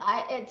that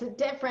it's a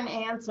different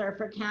answer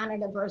for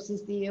Canada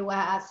versus the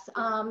US.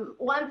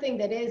 One thing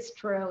that is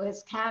true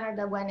is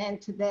Canada went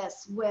into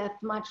this with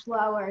much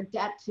lower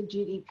debt to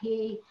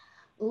GDP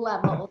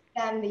levels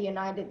than the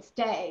United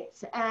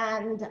States.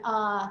 And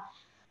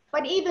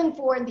but even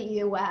for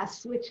the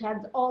US, which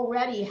has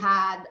already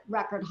had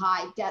record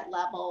high debt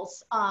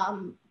levels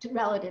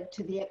relative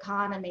to the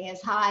economy,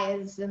 as high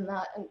as in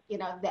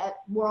that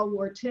World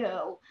War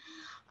II,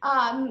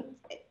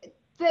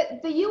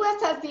 the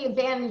US has the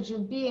advantage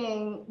of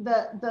being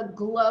the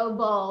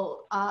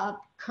global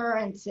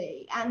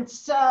currency. And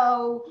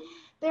so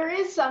there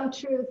is some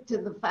truth to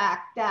the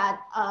fact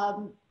that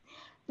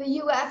the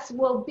US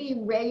will be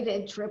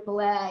rated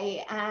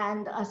AAA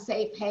and a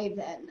safe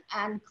haven.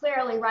 And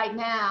clearly right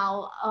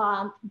now,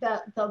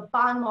 the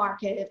bond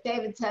market, if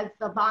David says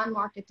the bond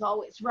market's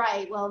always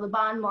right, well, the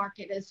bond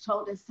market has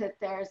told us that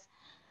there's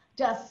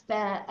just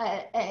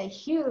a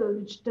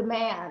huge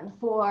demand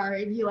for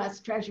US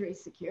Treasury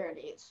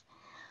securities.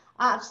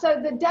 So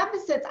the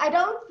deficits, I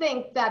don't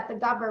think that the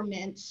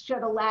government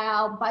should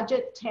allow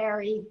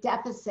budgetary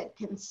deficit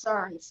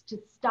concerns to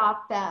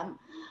stop them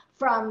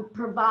from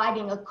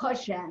providing a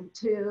cushion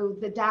to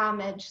the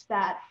damage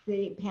that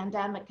the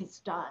pandemic has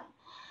done.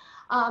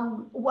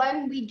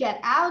 When we get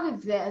out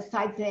of this,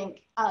 I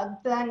think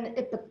then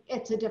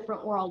it's a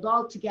different world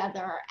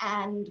altogether,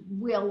 and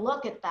we'll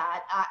look at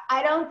that.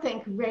 I don't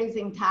think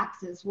raising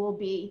taxes will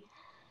be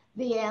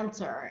the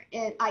answer.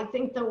 I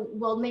think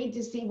we'll need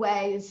to see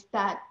ways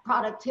that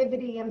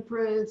productivity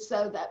improves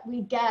so that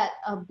we get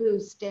a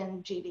boost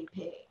in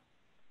GDP.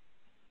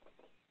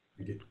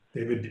 Thank you.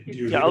 David, do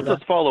you agree I'll with that?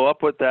 just follow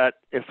up with that,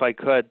 if I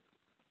could,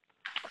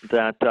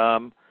 that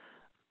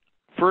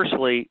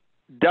firstly,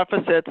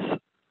 deficits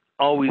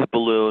always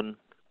balloon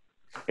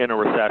in a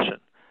recession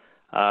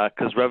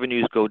because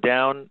revenues go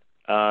down,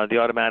 the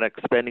automatic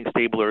spending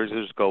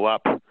stabilizers go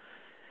up.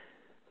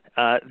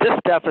 This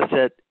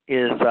deficit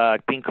is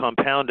being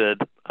compounded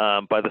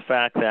by the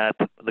fact that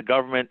the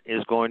government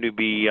is going to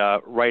be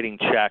writing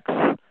checks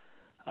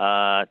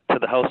to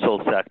the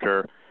household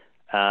sector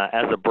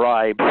as a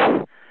bribe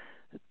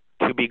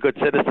to be good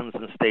citizens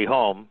and stay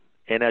home.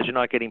 And as you're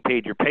not getting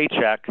paid your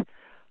paycheck,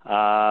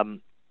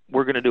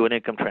 we're going to do an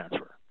income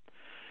transfer.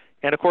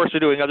 And of course, they're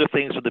doing other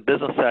things with the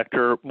business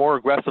sector more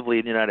aggressively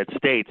in the United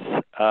States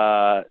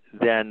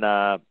than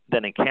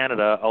in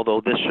Canada,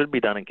 although this should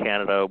be done in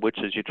Canada,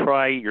 which is you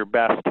try your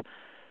best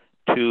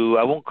to,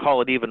 I won't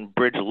call it even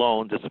bridge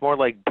loans, it's more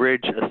like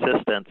bridge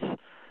assistance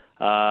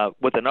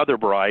with another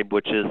bribe,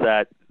 which is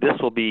that this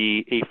will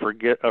be a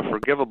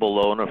forgivable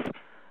loan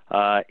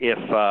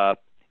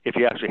if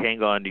you actually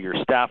hang on to your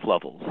staff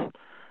levels.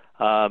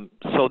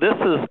 So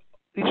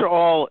these are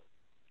all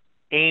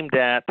aimed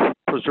at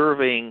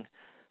preserving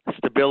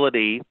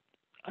stability,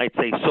 I'd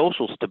say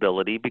social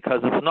stability,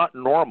 because it's not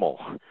normal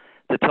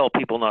to tell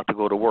people not to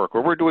go to work.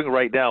 What we're doing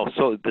right now,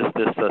 so this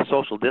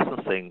social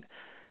distancing,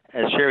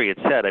 as Sherry had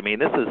said, I mean,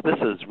 this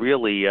is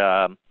really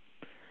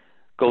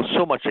goes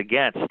so much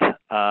against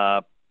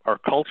our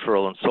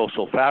cultural and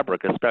social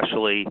fabric,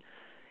 especially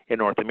in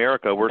North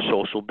America. We're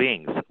social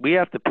beings. We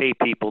have to pay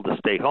people to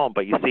stay home,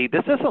 but you see,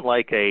 this isn't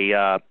like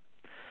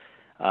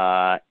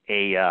like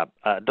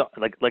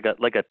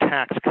a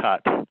tax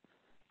cut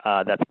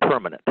that's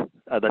permanent.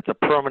 That's a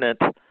permanent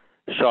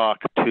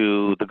shock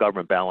to the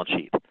government balance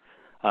sheet.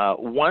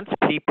 Once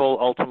people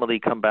ultimately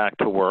come back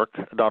to work,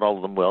 not all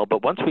of them will,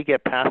 but once we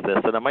get past this,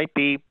 and it might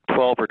be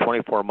 12 or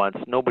 24 months,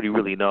 nobody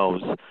really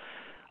knows.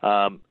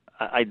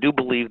 I do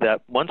believe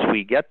that once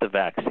we get the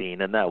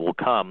vaccine, and that will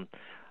come,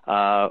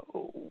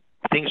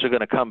 things are going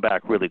to come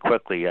back really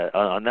quickly.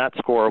 On that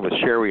score with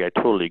Sherry, I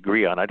totally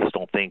agree on. I just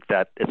don't think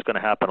that it's going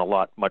to happen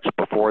much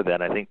before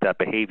then. I think that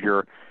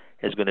behavior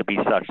is going to be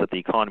such that the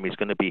economy is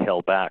going to be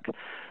held back.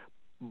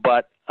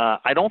 But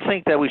I don't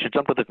think that we should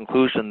jump to the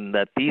conclusion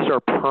that these are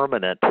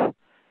permanent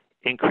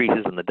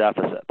increases in the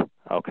deficit.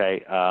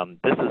 Okay,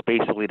 this is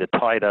basically to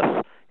tide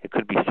us. It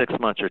could be 6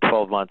 months or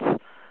 12 months.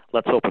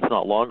 Let's hope it's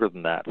not longer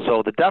than that.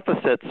 So the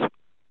deficits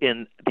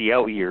in the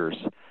out years,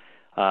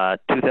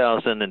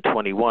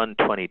 2021,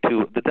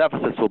 22, the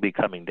deficits will be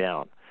coming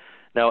down.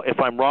 Now, if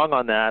I'm wrong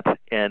on that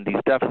and these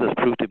deficits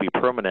prove to be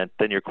permanent,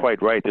 then you're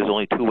quite right. There's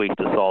only two ways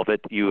to solve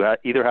it. You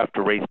either have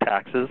to raise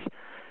taxes,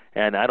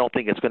 and I don't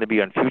think it's going to be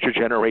on future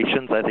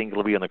generations. I think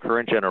it'll be on the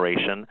current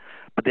generation.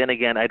 But then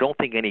again, I don't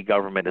think any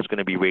government is going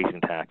to be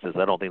raising taxes.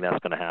 I don't think that's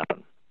going to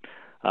happen.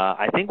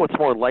 I think what's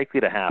more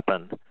likely to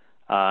happen,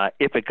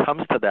 if it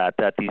comes to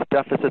that these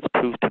deficits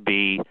prove to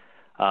be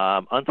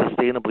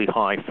unsustainably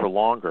high for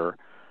longer,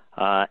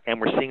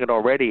 and we're seeing it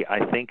already.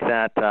 I think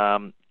that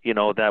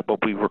that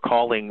what we were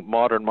calling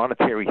modern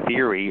monetary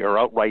theory or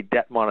outright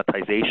debt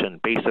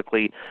monetization,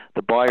 basically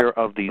the buyer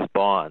of these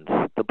bonds,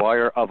 the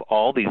buyer of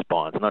all these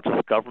bonds, not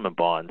just government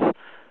bonds,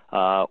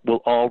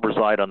 will all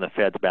reside on the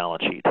Fed's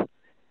balance sheet,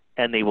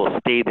 and they will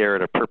stay there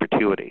at a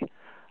perpetuity.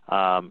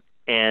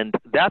 And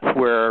that's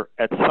where,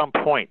 at some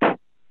point,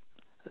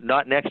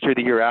 not next year,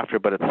 the year after,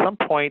 but at some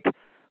point,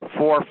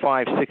 4,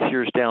 5, 6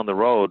 years down the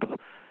road,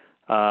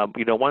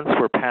 once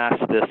we're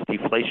past this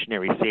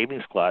deflationary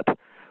savings glut,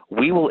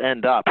 we will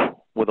end up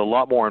with a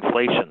lot more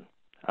inflation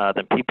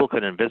than people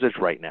can envisage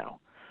right now.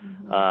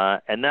 Mm-hmm.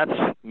 And that's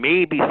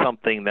maybe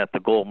something that the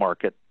gold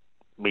market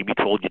maybe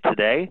told you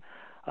today,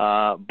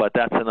 but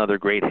that's another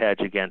great hedge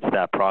against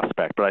that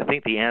prospect. But I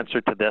think the answer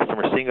to this, and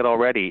we're seeing it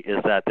already,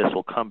 is that this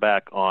will come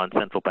back on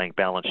central bank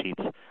balance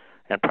sheets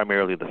and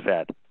primarily the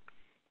Fed.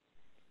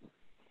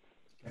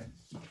 Okay.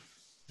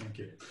 Thank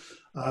you.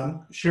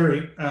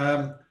 Sherry,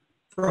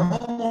 for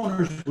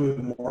homeowners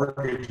with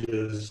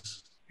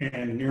mortgages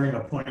and nearing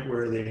a point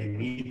where they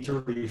need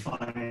to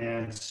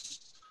refinance,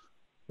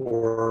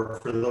 or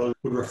for those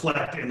who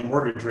reflect in the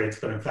mortgage rates,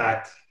 but in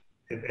fact,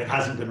 it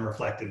hasn't been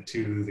reflected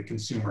to the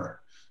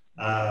consumer,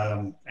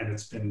 and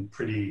it's been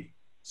pretty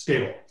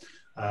stable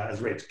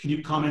as rates. Can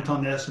you comment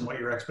on this and what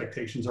your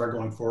expectations are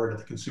going forward at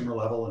the consumer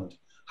level, and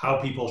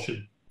how people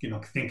should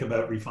think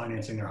about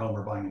refinancing their home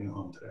or buying a new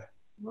home today?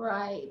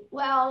 Right.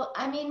 Well,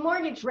 I mean,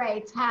 mortgage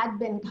rates had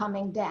been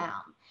coming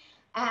down,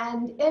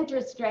 and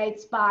interest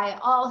rates by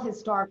all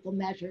historical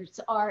measures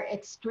are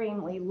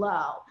extremely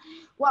low.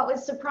 What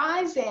was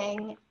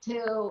surprising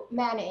to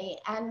many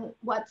and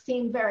what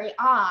seemed very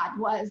odd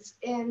was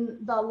in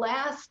the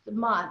last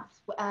month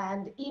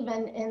and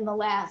even in the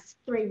last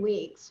 3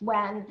 weeks,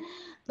 when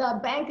the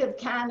Bank of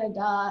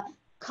Canada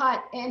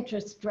cut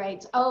interest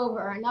rates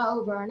over and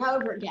over and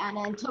over again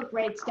and took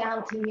rates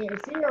down to near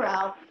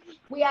zero,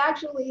 we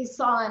actually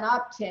saw an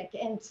uptick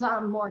in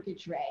some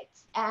mortgage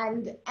rates.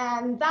 And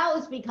that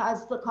was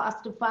because the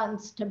cost of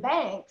funds to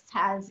banks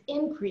has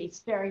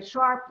increased very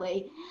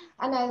sharply.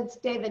 And as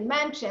David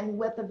mentioned,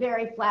 with a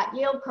very flat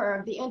yield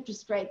curve, the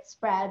interest rate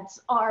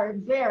spreads are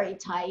very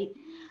tight.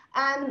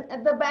 And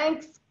the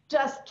banks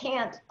just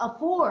can't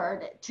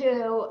afford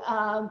to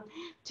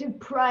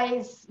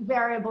price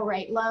variable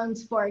rate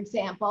loans, for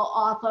example,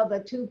 off of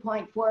a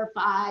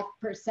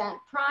 2.45%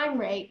 prime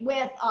rate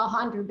with a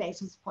 100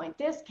 basis point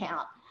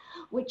discount,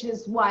 which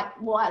is what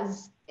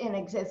was in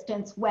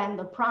existence when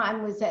the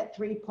prime was at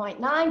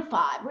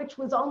 3.95, which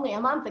was only a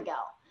month ago.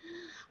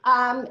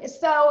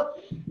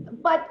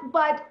 But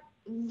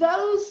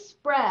those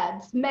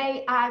spreads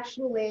may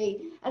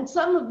actually, and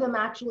some of them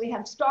actually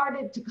have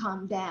started to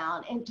come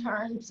down in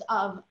terms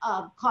of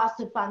cost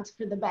of funds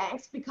for the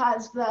banks,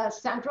 because the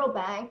central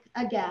bank,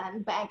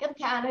 again, Bank of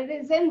Canada,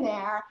 is in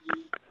there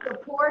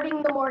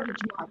supporting the mortgage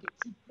market,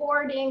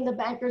 supporting the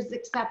bankers'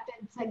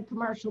 acceptance and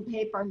commercial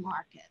paper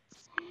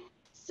markets.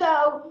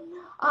 So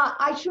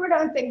I sure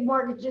don't think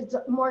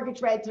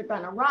mortgage rates are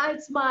going to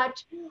rise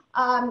much.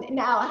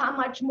 Now, how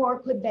much more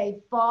could they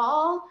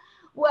fall?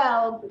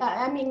 Well,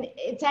 I mean,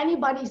 it's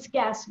anybody's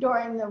guess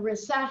during the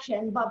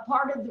recession, but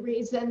part of the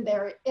reason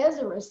there is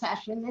a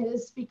recession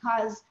is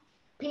because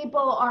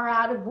people are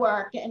out of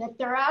work. And if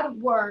they're out of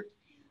work,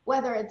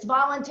 whether it's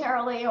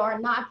voluntarily or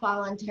not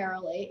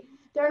voluntarily,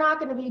 they're not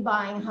going to be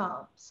buying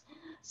homes.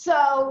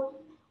 So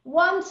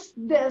once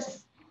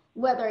this,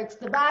 whether it's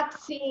the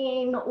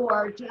vaccine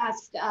or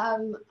just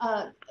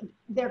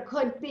there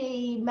could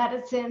be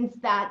medicines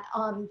that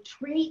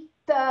treat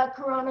the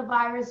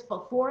coronavirus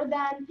before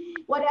then,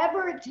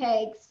 whatever it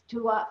takes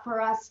to for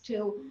us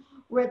to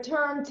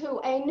return to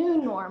a new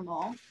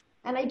normal,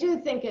 and I do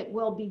think it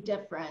will be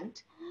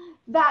different,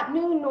 that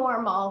new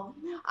normal,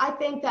 I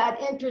think that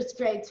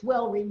interest rates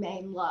will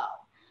remain low.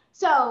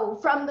 So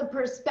from the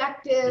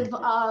perspective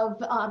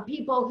of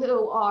people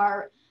who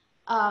are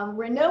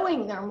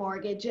renewing their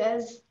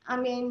mortgages, I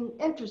mean,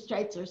 interest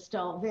rates are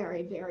still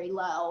very, very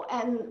low.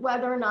 And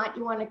whether or not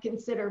you want to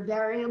consider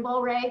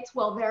variable rates,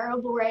 well,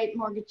 variable rate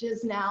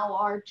mortgages now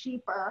are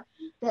cheaper.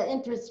 The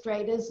interest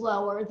rate is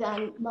lower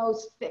than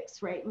most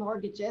fixed rate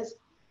mortgages.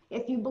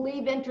 If you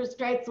believe interest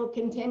rates will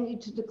continue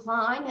to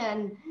decline,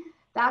 and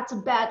that's a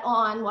bet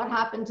on what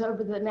happens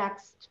over the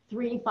next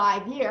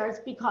 3-5 years,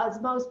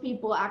 because most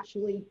people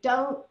actually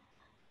don't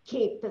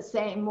keep the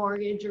same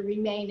mortgage or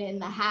remain in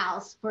the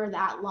house for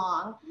that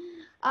long.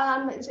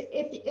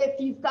 If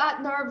you've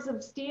got nerves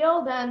of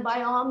steel, then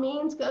by all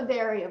means go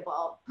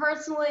variable.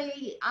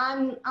 Personally,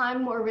 I'm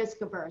more risk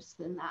averse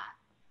than that.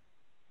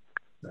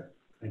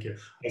 Thank you.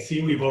 I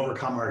see we've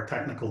overcome our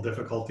technical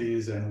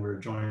difficulties and we're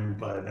joined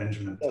by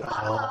Benjamin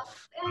Tal.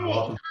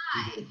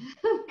 Hey,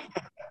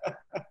 hi.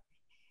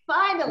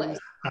 Finally.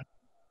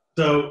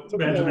 So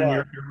Benjamin,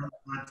 you're on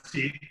the hot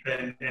seat,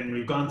 and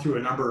we've gone through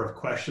a number of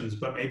questions,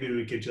 but maybe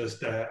we could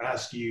just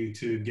ask you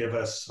to give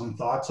us some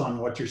thoughts on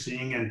what you're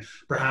seeing, and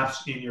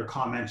perhaps in your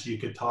comments you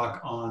could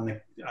talk on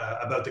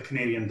about the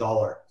Canadian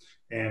dollar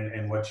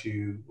and what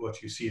you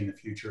see in the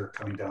future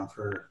coming down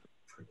for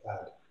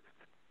CAD.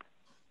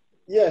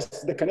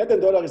 Yes, the Canadian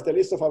dollar is the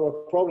least of our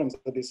problems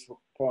at this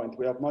point.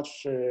 We have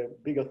much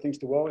bigger things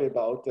to worry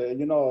about.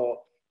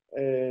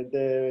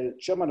 The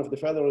chairman of the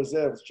Federal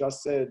Reserve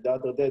just said the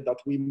other day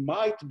that we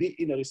might be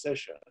in a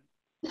recession.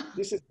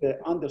 This is the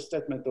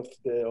understatement of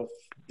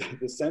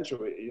the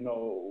century. You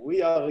know,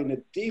 we are in a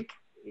deep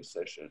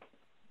recession.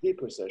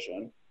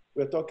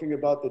 We're talking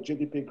about the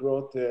GDP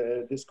growth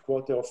this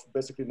quarter of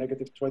basically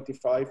negative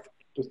 25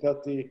 to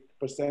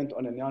 30%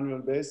 on an annual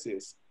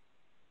basis.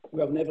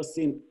 We have never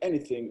seen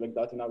anything like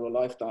that in our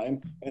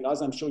lifetime. And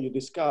as I'm sure you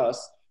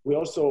discussed, we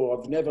also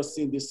have never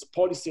seen this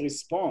policy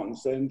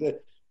response. And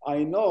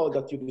I know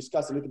that you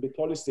discuss a little bit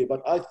policy,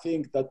 but I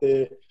think that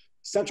the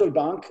central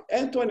bank,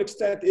 and to an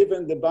extent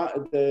even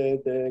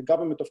the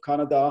government of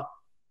Canada,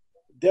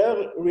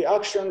 their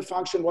reaction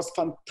function was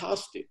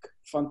fantastic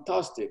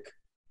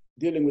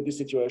dealing with this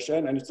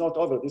situation. And it's not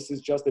over. This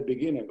is just the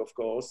beginning, of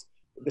course.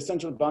 The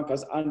central bank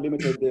has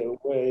unlimited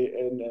way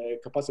and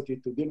capacity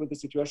to deal with the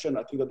situation.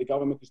 I think that the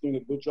government is doing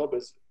a good job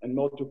and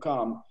more to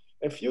come.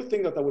 A few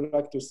things that I would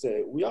like to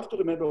say. We have to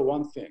remember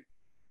one thing.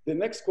 The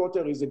next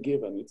quarter is a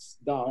given. It's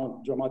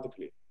down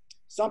dramatically.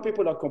 Some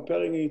people are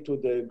comparing it to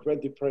the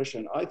Great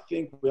Depression. I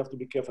think we have to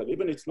be careful.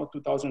 Even if it's not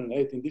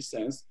 2008 in this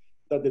sense,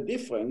 that the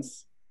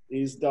difference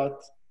is that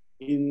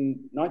in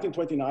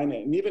 1929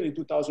 and even in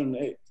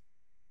 2008,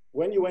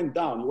 when you went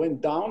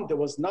down, there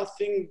was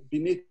nothing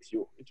beneath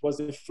you. It was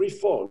a free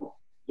fall.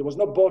 There was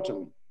no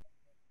bottom.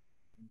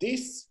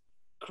 This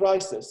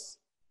crisis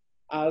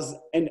has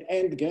an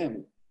end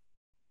game.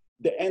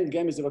 The end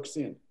game is a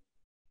vaccine.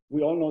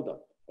 We all know that.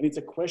 And it's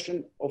a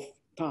question of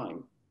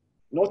time,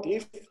 not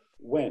if,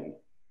 when.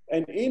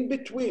 And in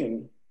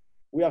between,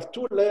 we have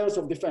two layers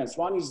of defense.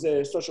 One is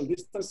social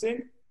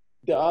distancing.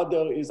 The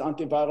other is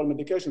antiviral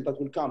medication that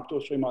will come 2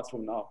 or 3 months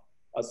from now,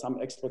 as some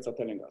experts are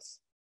telling us.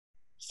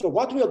 So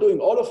what we are doing,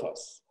 all of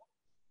us,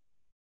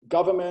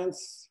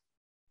 governments,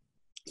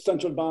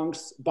 central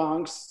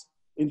banks,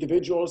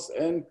 individuals,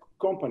 and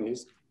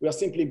companies, we are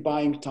simply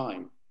buying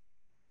time.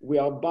 We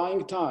are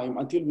buying time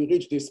until we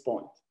reach this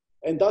point.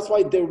 And that's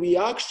why the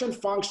reaction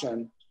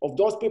function of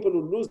those people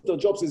who lose their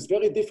jobs is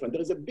very different.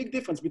 There is a big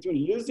difference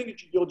between losing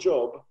your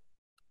job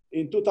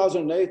in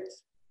 2008,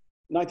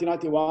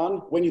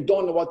 1991, when you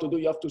don't know what to do,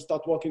 you have to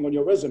start working on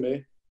your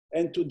resume.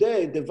 And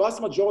today, the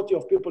vast majority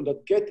of people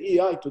that get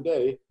EI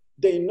today,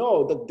 they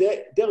know that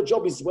their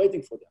job is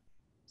waiting for them.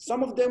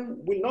 Some of them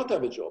will not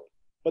have a job,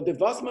 but the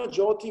vast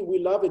majority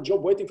will have a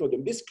job waiting for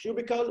them. This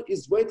cubicle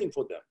is waiting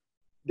for them.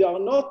 They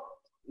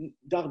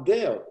are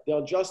there, they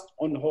are just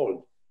on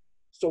hold.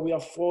 So we are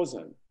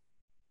frozen.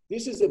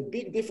 This is a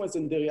big difference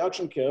in the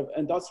reaction curve,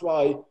 and that's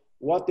why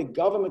what the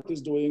government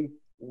is doing,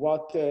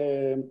 what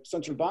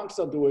central banks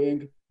are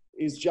doing,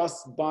 is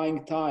just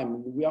buying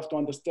time. We have to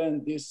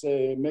understand this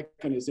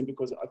mechanism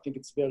because I think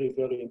it's very,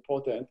 very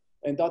important,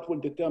 and that will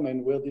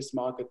determine where this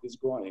market is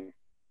going.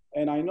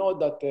 And I know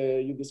that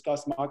you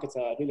discussed markets.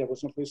 I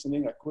was not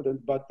listening, I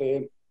couldn't, but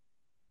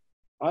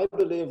I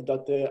believe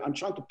that I'm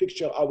trying to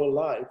picture our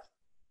life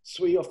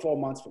 3 or 4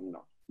 months from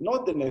now,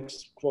 not the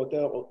next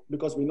quarter,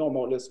 because we know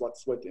more or less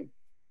what's waiting.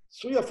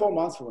 3 or 4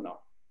 months from now,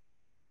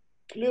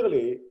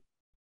 clearly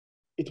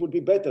it will be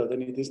better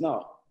than it is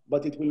now,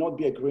 but it will not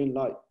be a green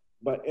light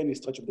by any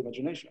stretch of the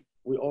imagination.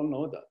 We all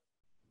know that.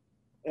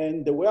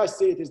 And the way I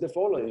see it is the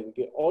following: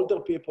 older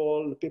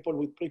people, people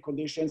with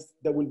preconditions,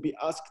 they will be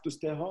asked to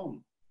stay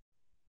home.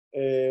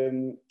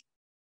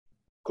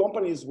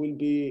 Companies will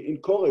be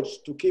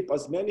encouraged to keep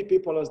as many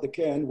people as they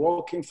can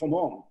working from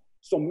home.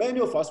 So many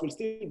of us will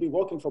still be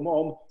working from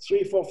home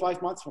 3, 4,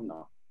 5 months from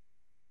now.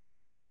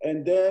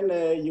 And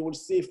then you will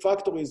see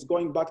factories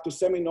going back to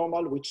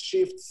semi-normal, with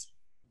shifts,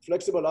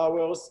 flexible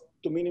hours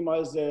to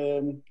minimize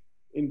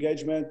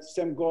engagement.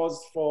 Same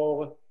goes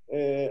for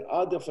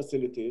other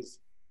facilities.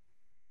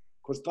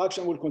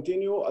 Construction will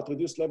continue at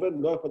reduced level,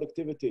 lower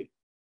productivity.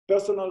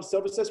 Personal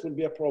services will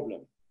be a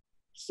problem.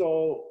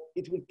 So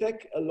it will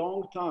take a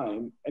long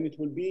time, and it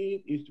will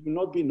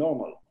not be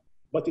normal,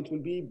 but it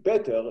will be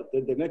better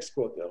than the next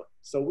quarter.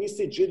 So we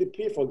see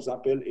GDP, for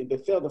example, in the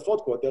third or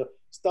fourth quarter,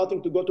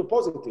 starting to go to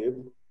positive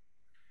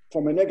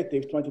from a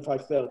negative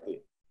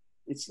 25-30.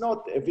 It's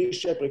not a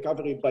V-shaped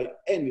recovery by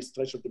any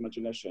stretch of the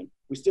imagination.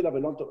 We still have a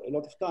lot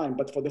of time,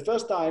 but for the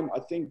first time, I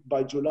think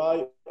by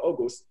July,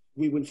 August,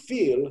 we will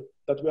feel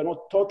that we are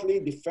not totally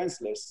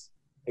defenseless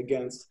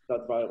against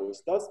that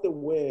virus. That's the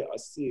way I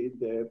see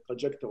the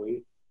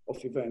trajectory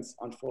of events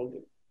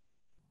unfolding.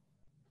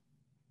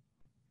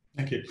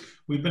 Thank you.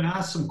 We've been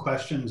asked some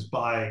questions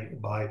by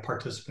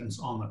participants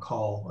on the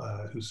call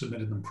who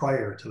submitted them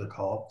prior to the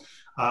call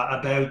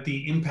about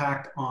the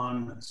impact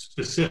on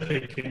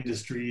specific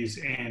industries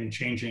and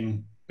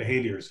changing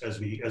behaviors as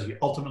we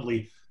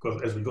ultimately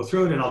go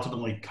through it and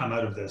ultimately come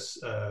out of this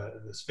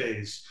this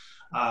phase.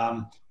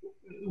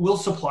 Will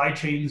supply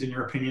chains, in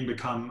your opinion,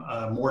 become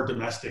more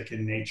domestic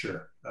in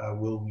nature?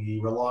 Will we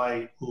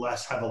rely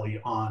less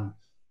heavily on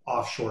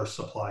offshore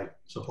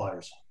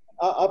suppliers?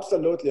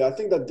 Absolutely. I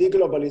think that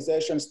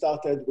deglobalization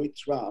started with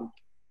Trump,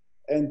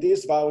 and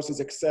this virus is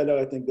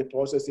accelerating the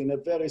process in a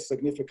very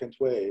significant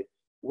way.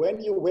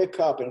 When you wake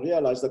up and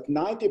realize that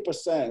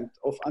 90%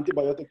 of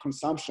antibiotic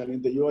consumption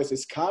in the US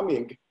is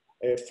coming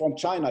from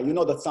China, you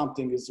know that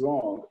something is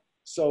wrong.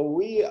 So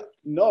we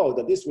know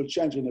that this will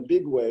change in a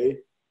big way.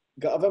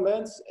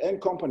 Governments and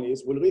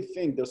companies will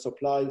rethink their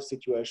supply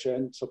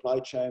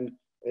chain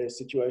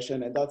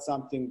situation, and that's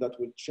something that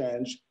will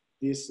change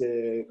this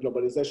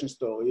globalization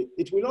story.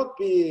 We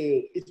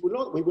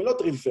will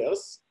not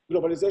reverse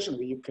globalization.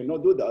 You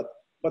cannot do that,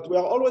 but we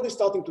are already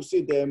starting to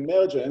see the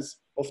emergence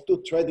of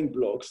 2 trading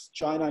blocks,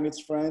 China and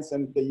its friends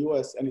and the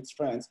US and its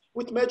friends,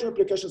 with major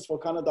implications for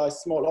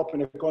Canada's small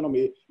open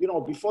economy. You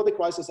know, before the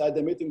crisis, I had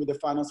a meeting with the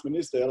finance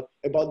minister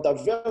about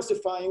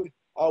diversifying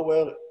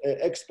our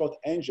export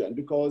engine,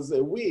 because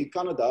we,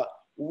 Canada,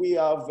 we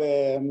have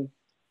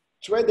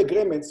trade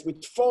agreements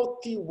with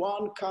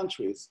 41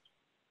 countries.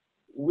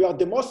 We are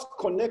the most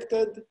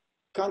connected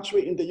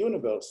country in the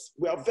universe.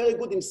 We are very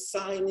good in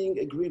signing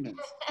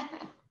agreements.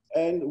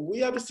 And we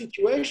have a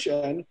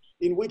situation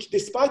in which,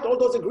 despite all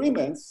those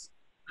agreements,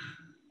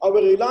 our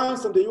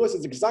reliance on the US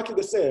is exactly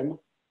the same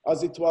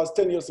as it was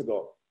 10 years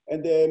ago.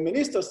 And the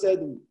minister said,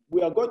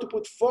 we are going to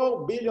put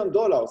 $4 billion,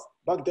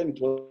 back then it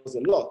was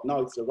a lot,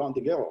 now it's a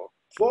rounding error,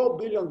 $4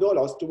 billion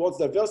towards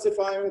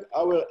diversifying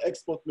our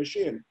export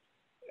machine.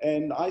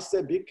 And I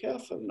said, be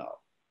careful now,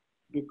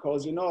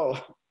 because, you know,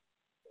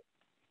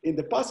 in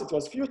the past, it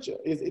was future.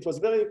 It was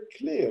very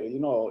clear, you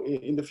know,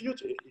 in the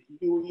future,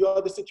 you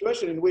are the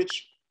situation in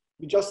which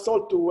you just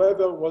sold to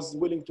whoever was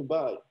willing to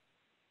buy.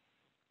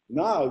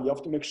 Now you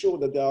have to make sure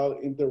that they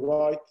are in the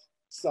right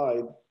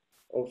side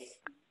of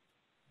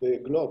the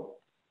globe.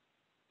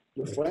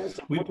 Your friends,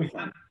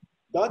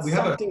 that's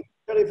something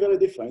very, very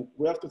different.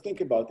 We have to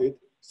think about it.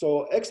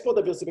 So export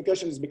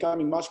diversification is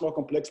becoming much more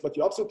complex, but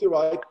you're absolutely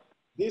right.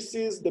 This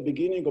is the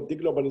beginning of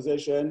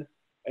deglobalization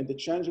and the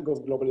changing of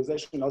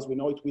globalization as we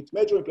know it, with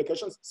major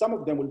implications. Some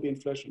of them will be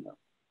inflationary.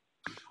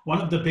 One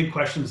of the big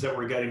questions that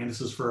we're getting, and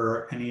this is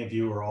for any of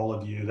you or all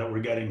of you that we're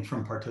getting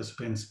from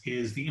participants,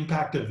 is the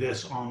impact of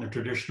this on the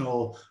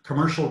traditional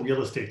commercial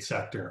real estate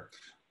sector.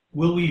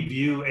 Will we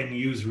view and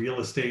use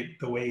real estate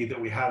the way that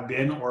we have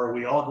been, or are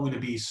we all going to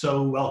be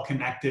so well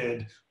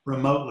connected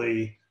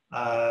remotely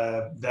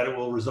that it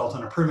will result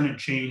in a permanent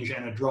change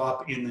and a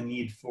drop in the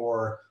need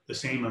for the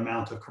same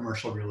amount of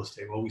commercial real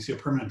estate? Will we see a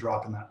permanent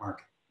drop in that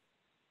market?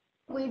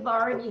 We've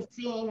already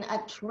seen a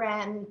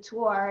trend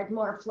toward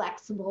more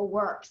flexible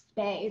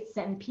workspace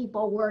and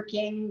people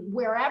working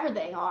wherever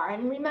they are.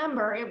 And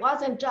remember, it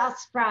wasn't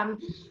just from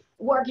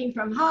working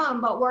from home,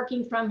 but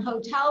working from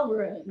hotel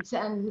rooms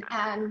and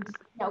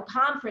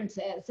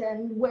conferences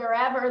and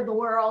wherever the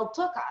world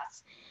took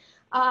us.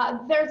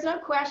 There's no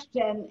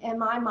question in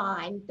my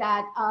mind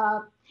that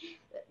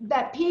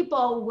that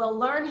people will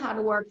learn how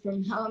to work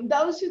from home,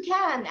 those who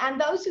can. And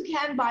those who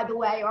can, by the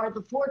way, are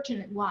the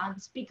fortunate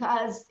ones,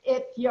 because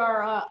if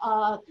you're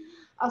a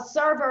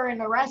server in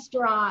a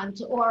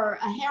restaurant or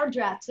a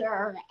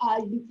hairdresser,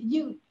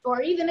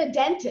 or even a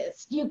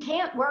dentist, you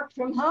can't work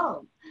from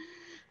home.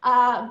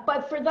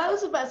 But for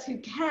those of us who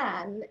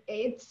can,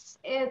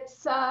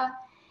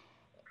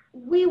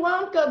 we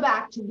won't go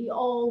back to the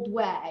old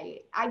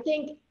way. I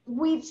think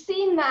we've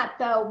seen that,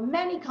 though.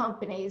 Many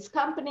companies,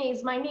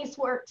 my niece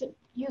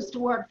used to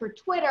work for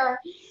Twitter.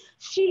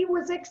 She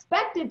was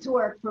expected to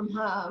work from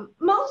home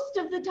most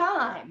of the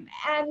time.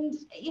 And,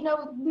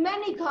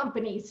 many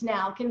companies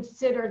now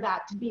consider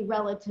that to be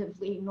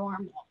relatively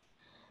normal.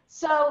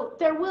 So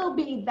there will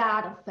be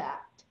that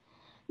effect.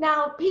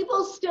 Now,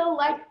 people still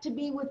like to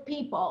be with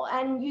people,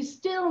 and you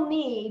still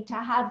need to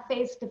have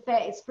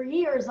face-to-face. For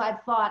years,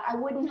 I've thought I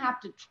wouldn't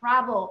have to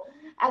travel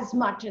as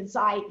much as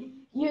I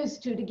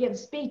used to give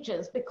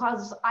speeches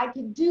because I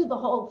could do the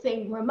whole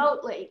thing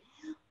remotely.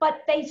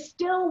 But they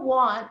still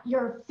want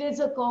your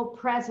physical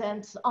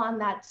presence on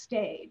that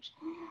stage.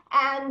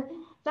 And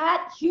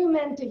that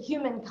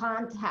human-to-human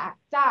contact,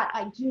 that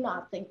I do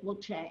not think will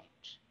change.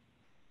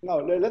 Now,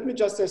 let me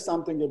just say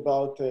something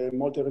about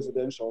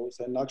multi-residentials,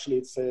 and actually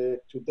it's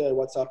today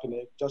what's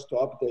happening, just to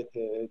update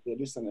the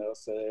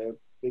listeners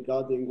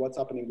regarding what's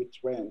happening with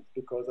rent,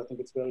 because I think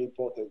it's very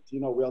important.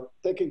 We are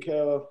taking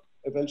care of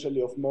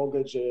eventually of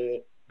mortgage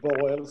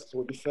borrowers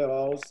through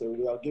deferrals.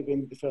 We are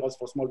giving deferrals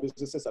for small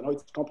businesses. I know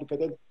it's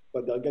complicated,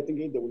 but they're getting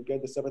it. They will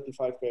get the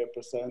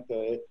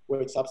 75%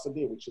 wage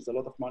subsidy, which is a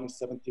lot of money,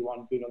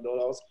 $71 billion.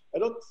 A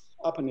lot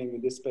happening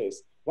in this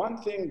space. One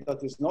thing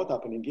that is not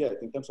happening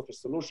yet in terms of a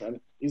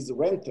solution is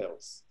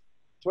renters.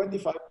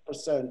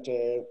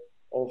 25%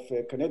 of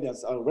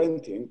Canadians are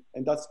renting,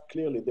 and that's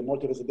clearly the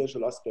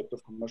multi-residential aspect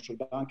of commercial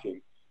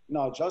banking.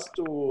 Now, just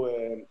to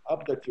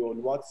update you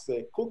on what's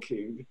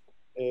cooking,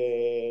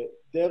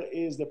 there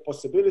is the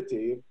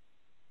possibility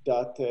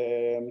that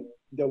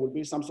there will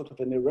be some sort of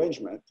an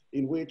arrangement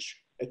in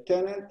which a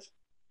tenant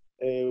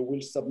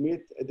will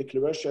submit a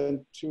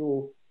declaration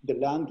to the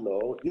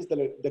landlord. This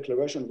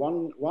declaration,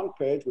 one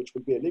page, which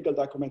will be a legal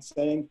document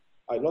saying,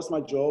 I lost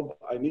my job,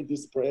 I need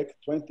this break,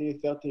 20,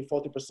 30,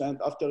 40%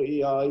 after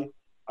EI,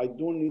 I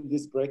do need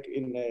this break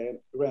in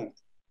rent.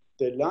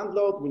 The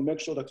landlord will make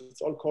sure that it's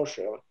all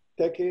kosher,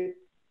 take it,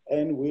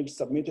 and will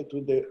submit it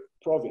to the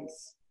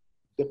province.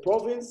 The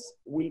province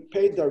will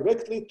pay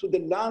directly to the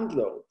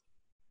landlord.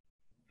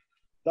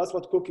 That's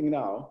what's cooking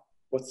now.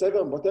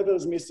 Whatever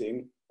is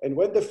missing, and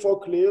when the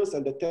fog clears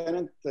and the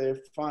tenant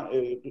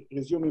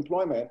resume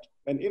employment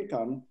and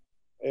income,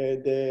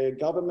 the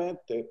government,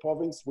 the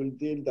province will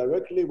deal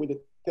directly with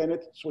the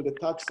tenant through the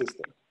tax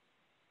system.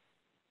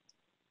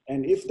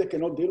 And if they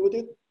cannot deal with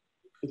it,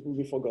 it will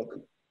be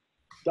forgotten.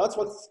 That's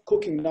what's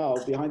cooking now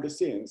behind the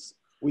scenes.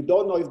 We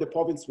don't know if the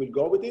province will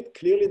go with it.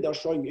 Clearly, they're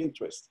showing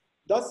interest.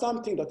 That's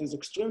something that is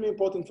extremely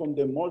important from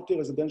the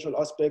multi-residential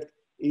aspect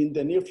in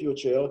the near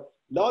future.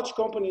 Large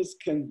companies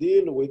can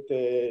deal with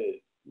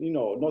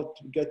not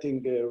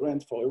getting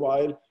rent for a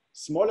while.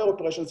 Smaller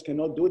operations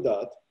cannot do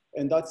that.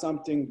 And that's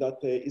something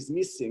that is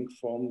missing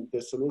from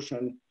the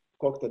solution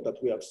cocktail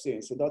that we have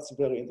seen. So that's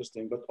very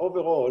interesting. But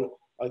overall,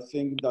 I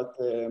think that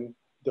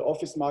the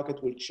office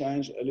market will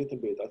change a little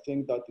bit. I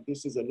think that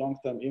this is a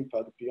long-term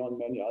impact beyond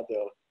many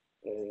other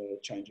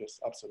changes,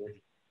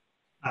 absolutely.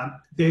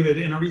 David,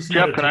 in a recent...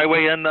 Jeff, can I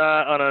weigh in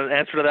on an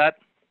answer to that?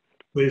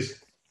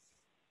 Please.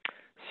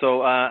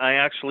 So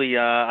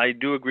I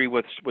do agree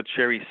with what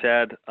Sherry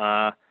said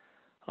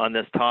on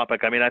this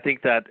topic. I mean, I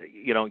think that,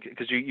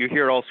 because you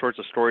hear all sorts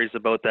of stories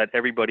about that.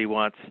 Everybody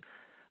wants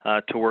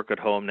to work at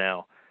home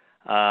now.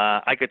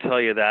 I could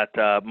tell you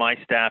that my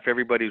staff,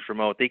 everybody's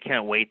remote. They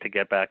can't wait to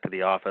get back to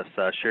the office.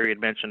 Sherry had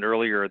mentioned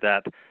earlier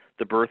that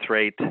the birth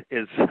rate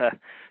is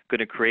going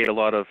to create a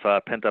lot of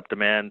pent-up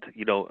demand,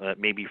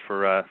 maybe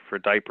for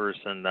diapers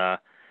and the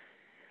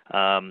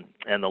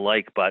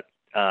like. But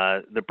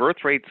the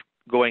birth rate's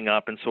going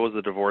up, and so is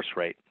the divorce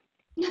rate.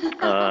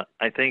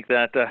 I think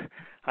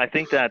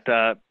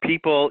that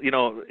people,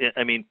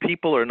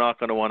 people are not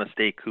going to want to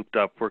stay cooped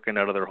up working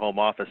out of their home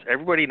office.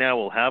 Everybody now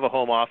will have a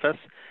home office.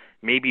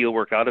 Maybe you'll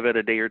work out of it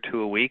a day or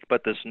two a week,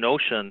 but this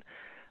notion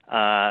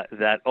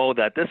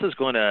that this is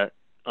going to,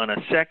 on a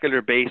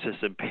secular basis,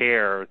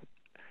 impair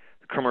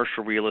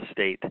commercial real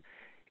estate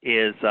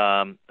is,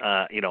 I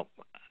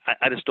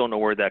just don't know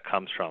where that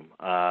comes from.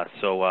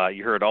 So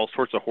you heard all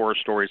sorts of horror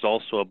stories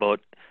also about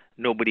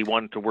nobody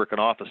wanted to work in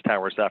office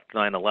towers after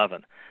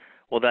 9/11.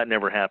 Well, that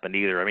never happened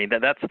either. I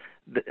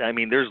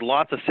mean, there's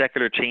lots of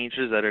secular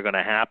changes that are going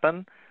to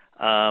happen,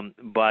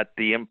 but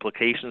the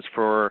implications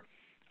for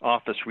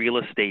office real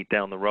estate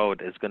down the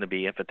road is going to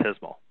be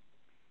infinitesimal.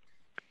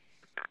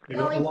 The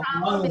only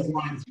problem is in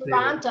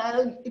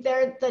Toronto,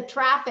 the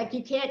traffic,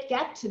 you can't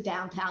get to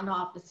downtown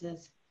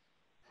offices.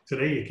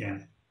 Today you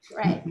can.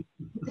 Right.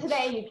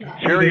 Today you can.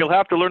 Sherry, you'll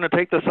have to learn to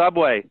take the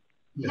subway.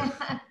 Yeah.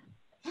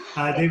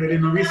 David,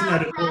 in a recent How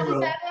proud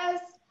editorial, that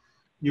is?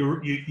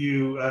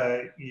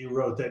 you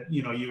wrote that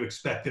you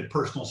expected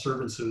personal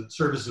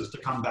services to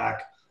come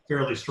back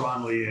fairly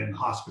strongly in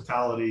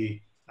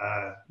hospitality,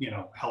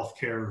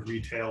 healthcare,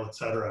 retail,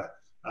 etc.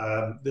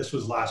 This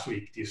was last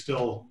week. Do you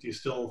still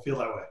feel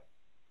that way?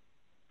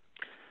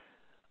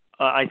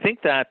 I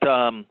think that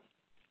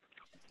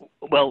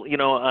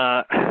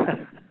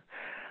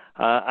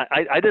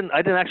I didn't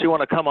actually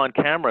want to come on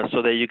camera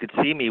so that you could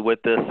see me with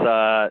this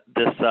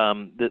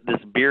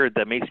beard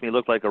that makes me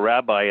look like a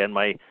rabbi, and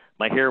my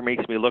hair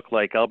makes me look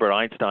like Albert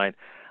Einstein.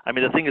 I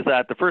mean, the thing is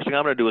that the first thing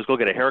I'm going to do is go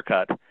get a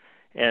haircut.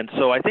 And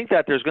so I think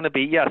that there's going to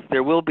be, yes,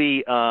 there will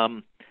be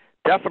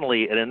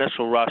definitely an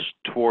initial rush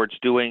towards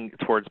buying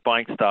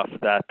stuff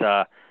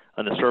that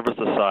on the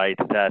services side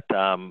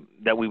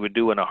that we would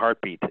do in a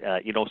heartbeat.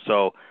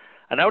 So,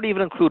 and I would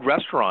even include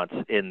restaurants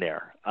in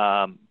there.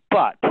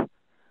 But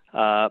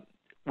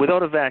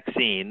without a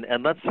vaccine,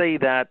 and let's say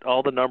that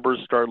all the numbers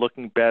start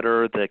looking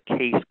better, the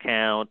case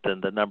count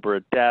and the number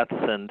of deaths,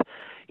 and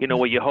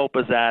what you hope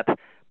is that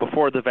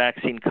before the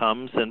vaccine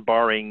comes, and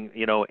barring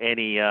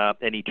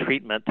any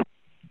treatment,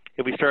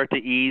 if we start to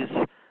ease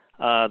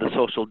the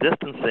social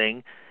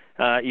distancing,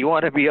 you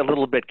want to be a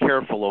little bit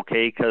careful,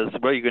 okay? Because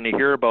what you're going to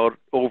hear about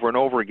over and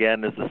over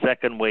again is the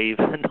second wave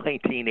in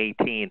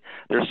 1918.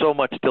 There's so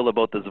much still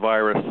about this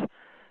virus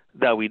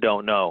that we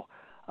don't know.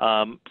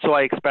 So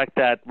I expect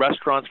that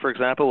restaurants, for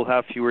example, will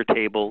have fewer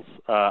tables.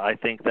 I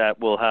think that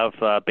we'll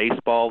have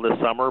baseball this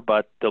summer,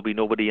 but there'll be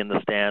nobody in the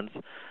stands.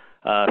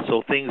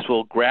 So things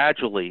will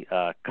gradually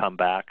come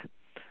back.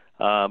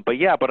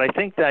 But I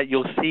think that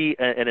you'll see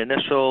an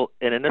initial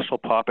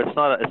pop. It's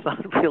not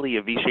really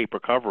a V-shaped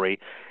recovery.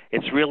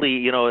 It's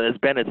really, as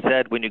Ben had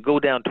said, when you go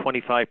down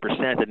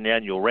 25% at an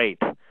annual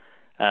rate,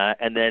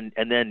 and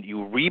then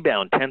you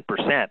rebound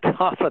 10%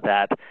 off of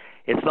that,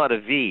 it's not a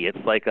V.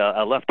 It's like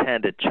a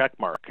left-handed check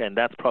mark, and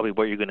that's probably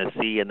what you're going to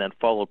see, and then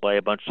followed by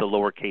a bunch of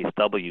lowercase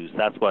W's.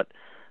 That's what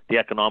the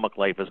economic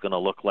life is going to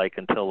look like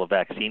until a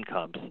vaccine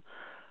comes.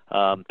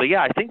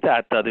 I think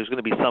that there's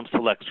going to be some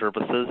select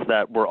services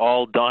that we're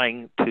all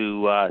dying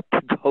to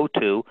go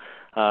to,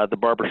 the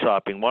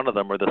barbershop being one of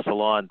them, or the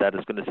salon, that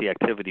is going to see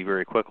activity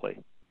very quickly.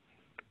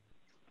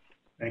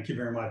 Thank you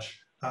very much.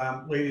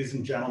 Ladies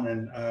and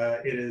gentlemen,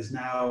 it is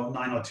now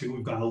 9:02.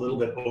 We've gone a little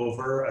bit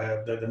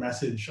over the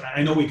message.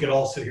 I know we could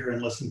all sit here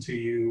and listen to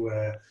you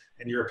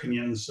and your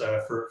opinions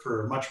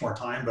for much more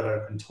time, but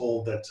I've been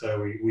told that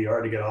we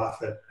are to get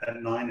off at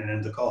 9 and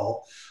end the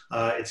call.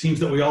 It seems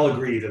that we all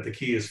agree that the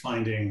key is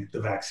finding the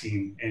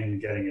vaccine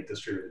and getting it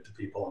distributed to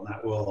people, and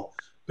that will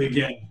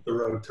begin the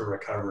road to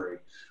recovery.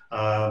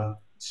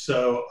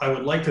 So I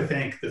would like to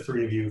thank the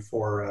three of you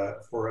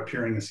for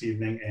appearing this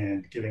evening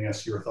and giving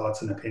us your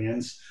thoughts and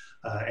opinions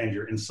and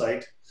your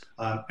insight.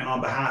 And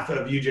on behalf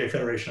of UJ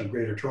Federation of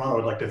Greater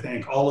Toronto, I'd like to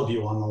thank all of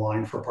you on the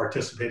line for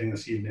participating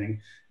this evening.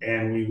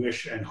 And we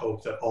wish and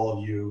hope that all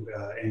of you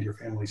and your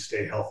families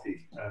stay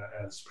healthy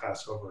as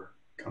Passover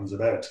comes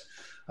about.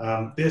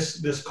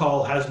 This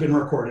call has been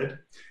recorded,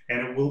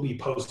 and it will be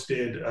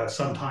posted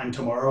sometime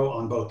tomorrow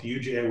on both the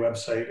UJA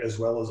website as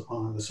well as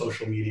on the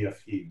social media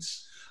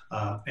feeds.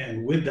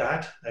 And with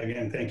that,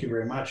 again, thank you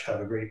very much.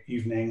 Have a great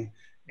evening,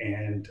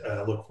 and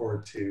look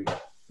forward to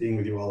being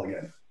with you all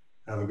again.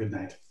 Have a good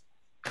night.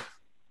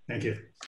 Thank you.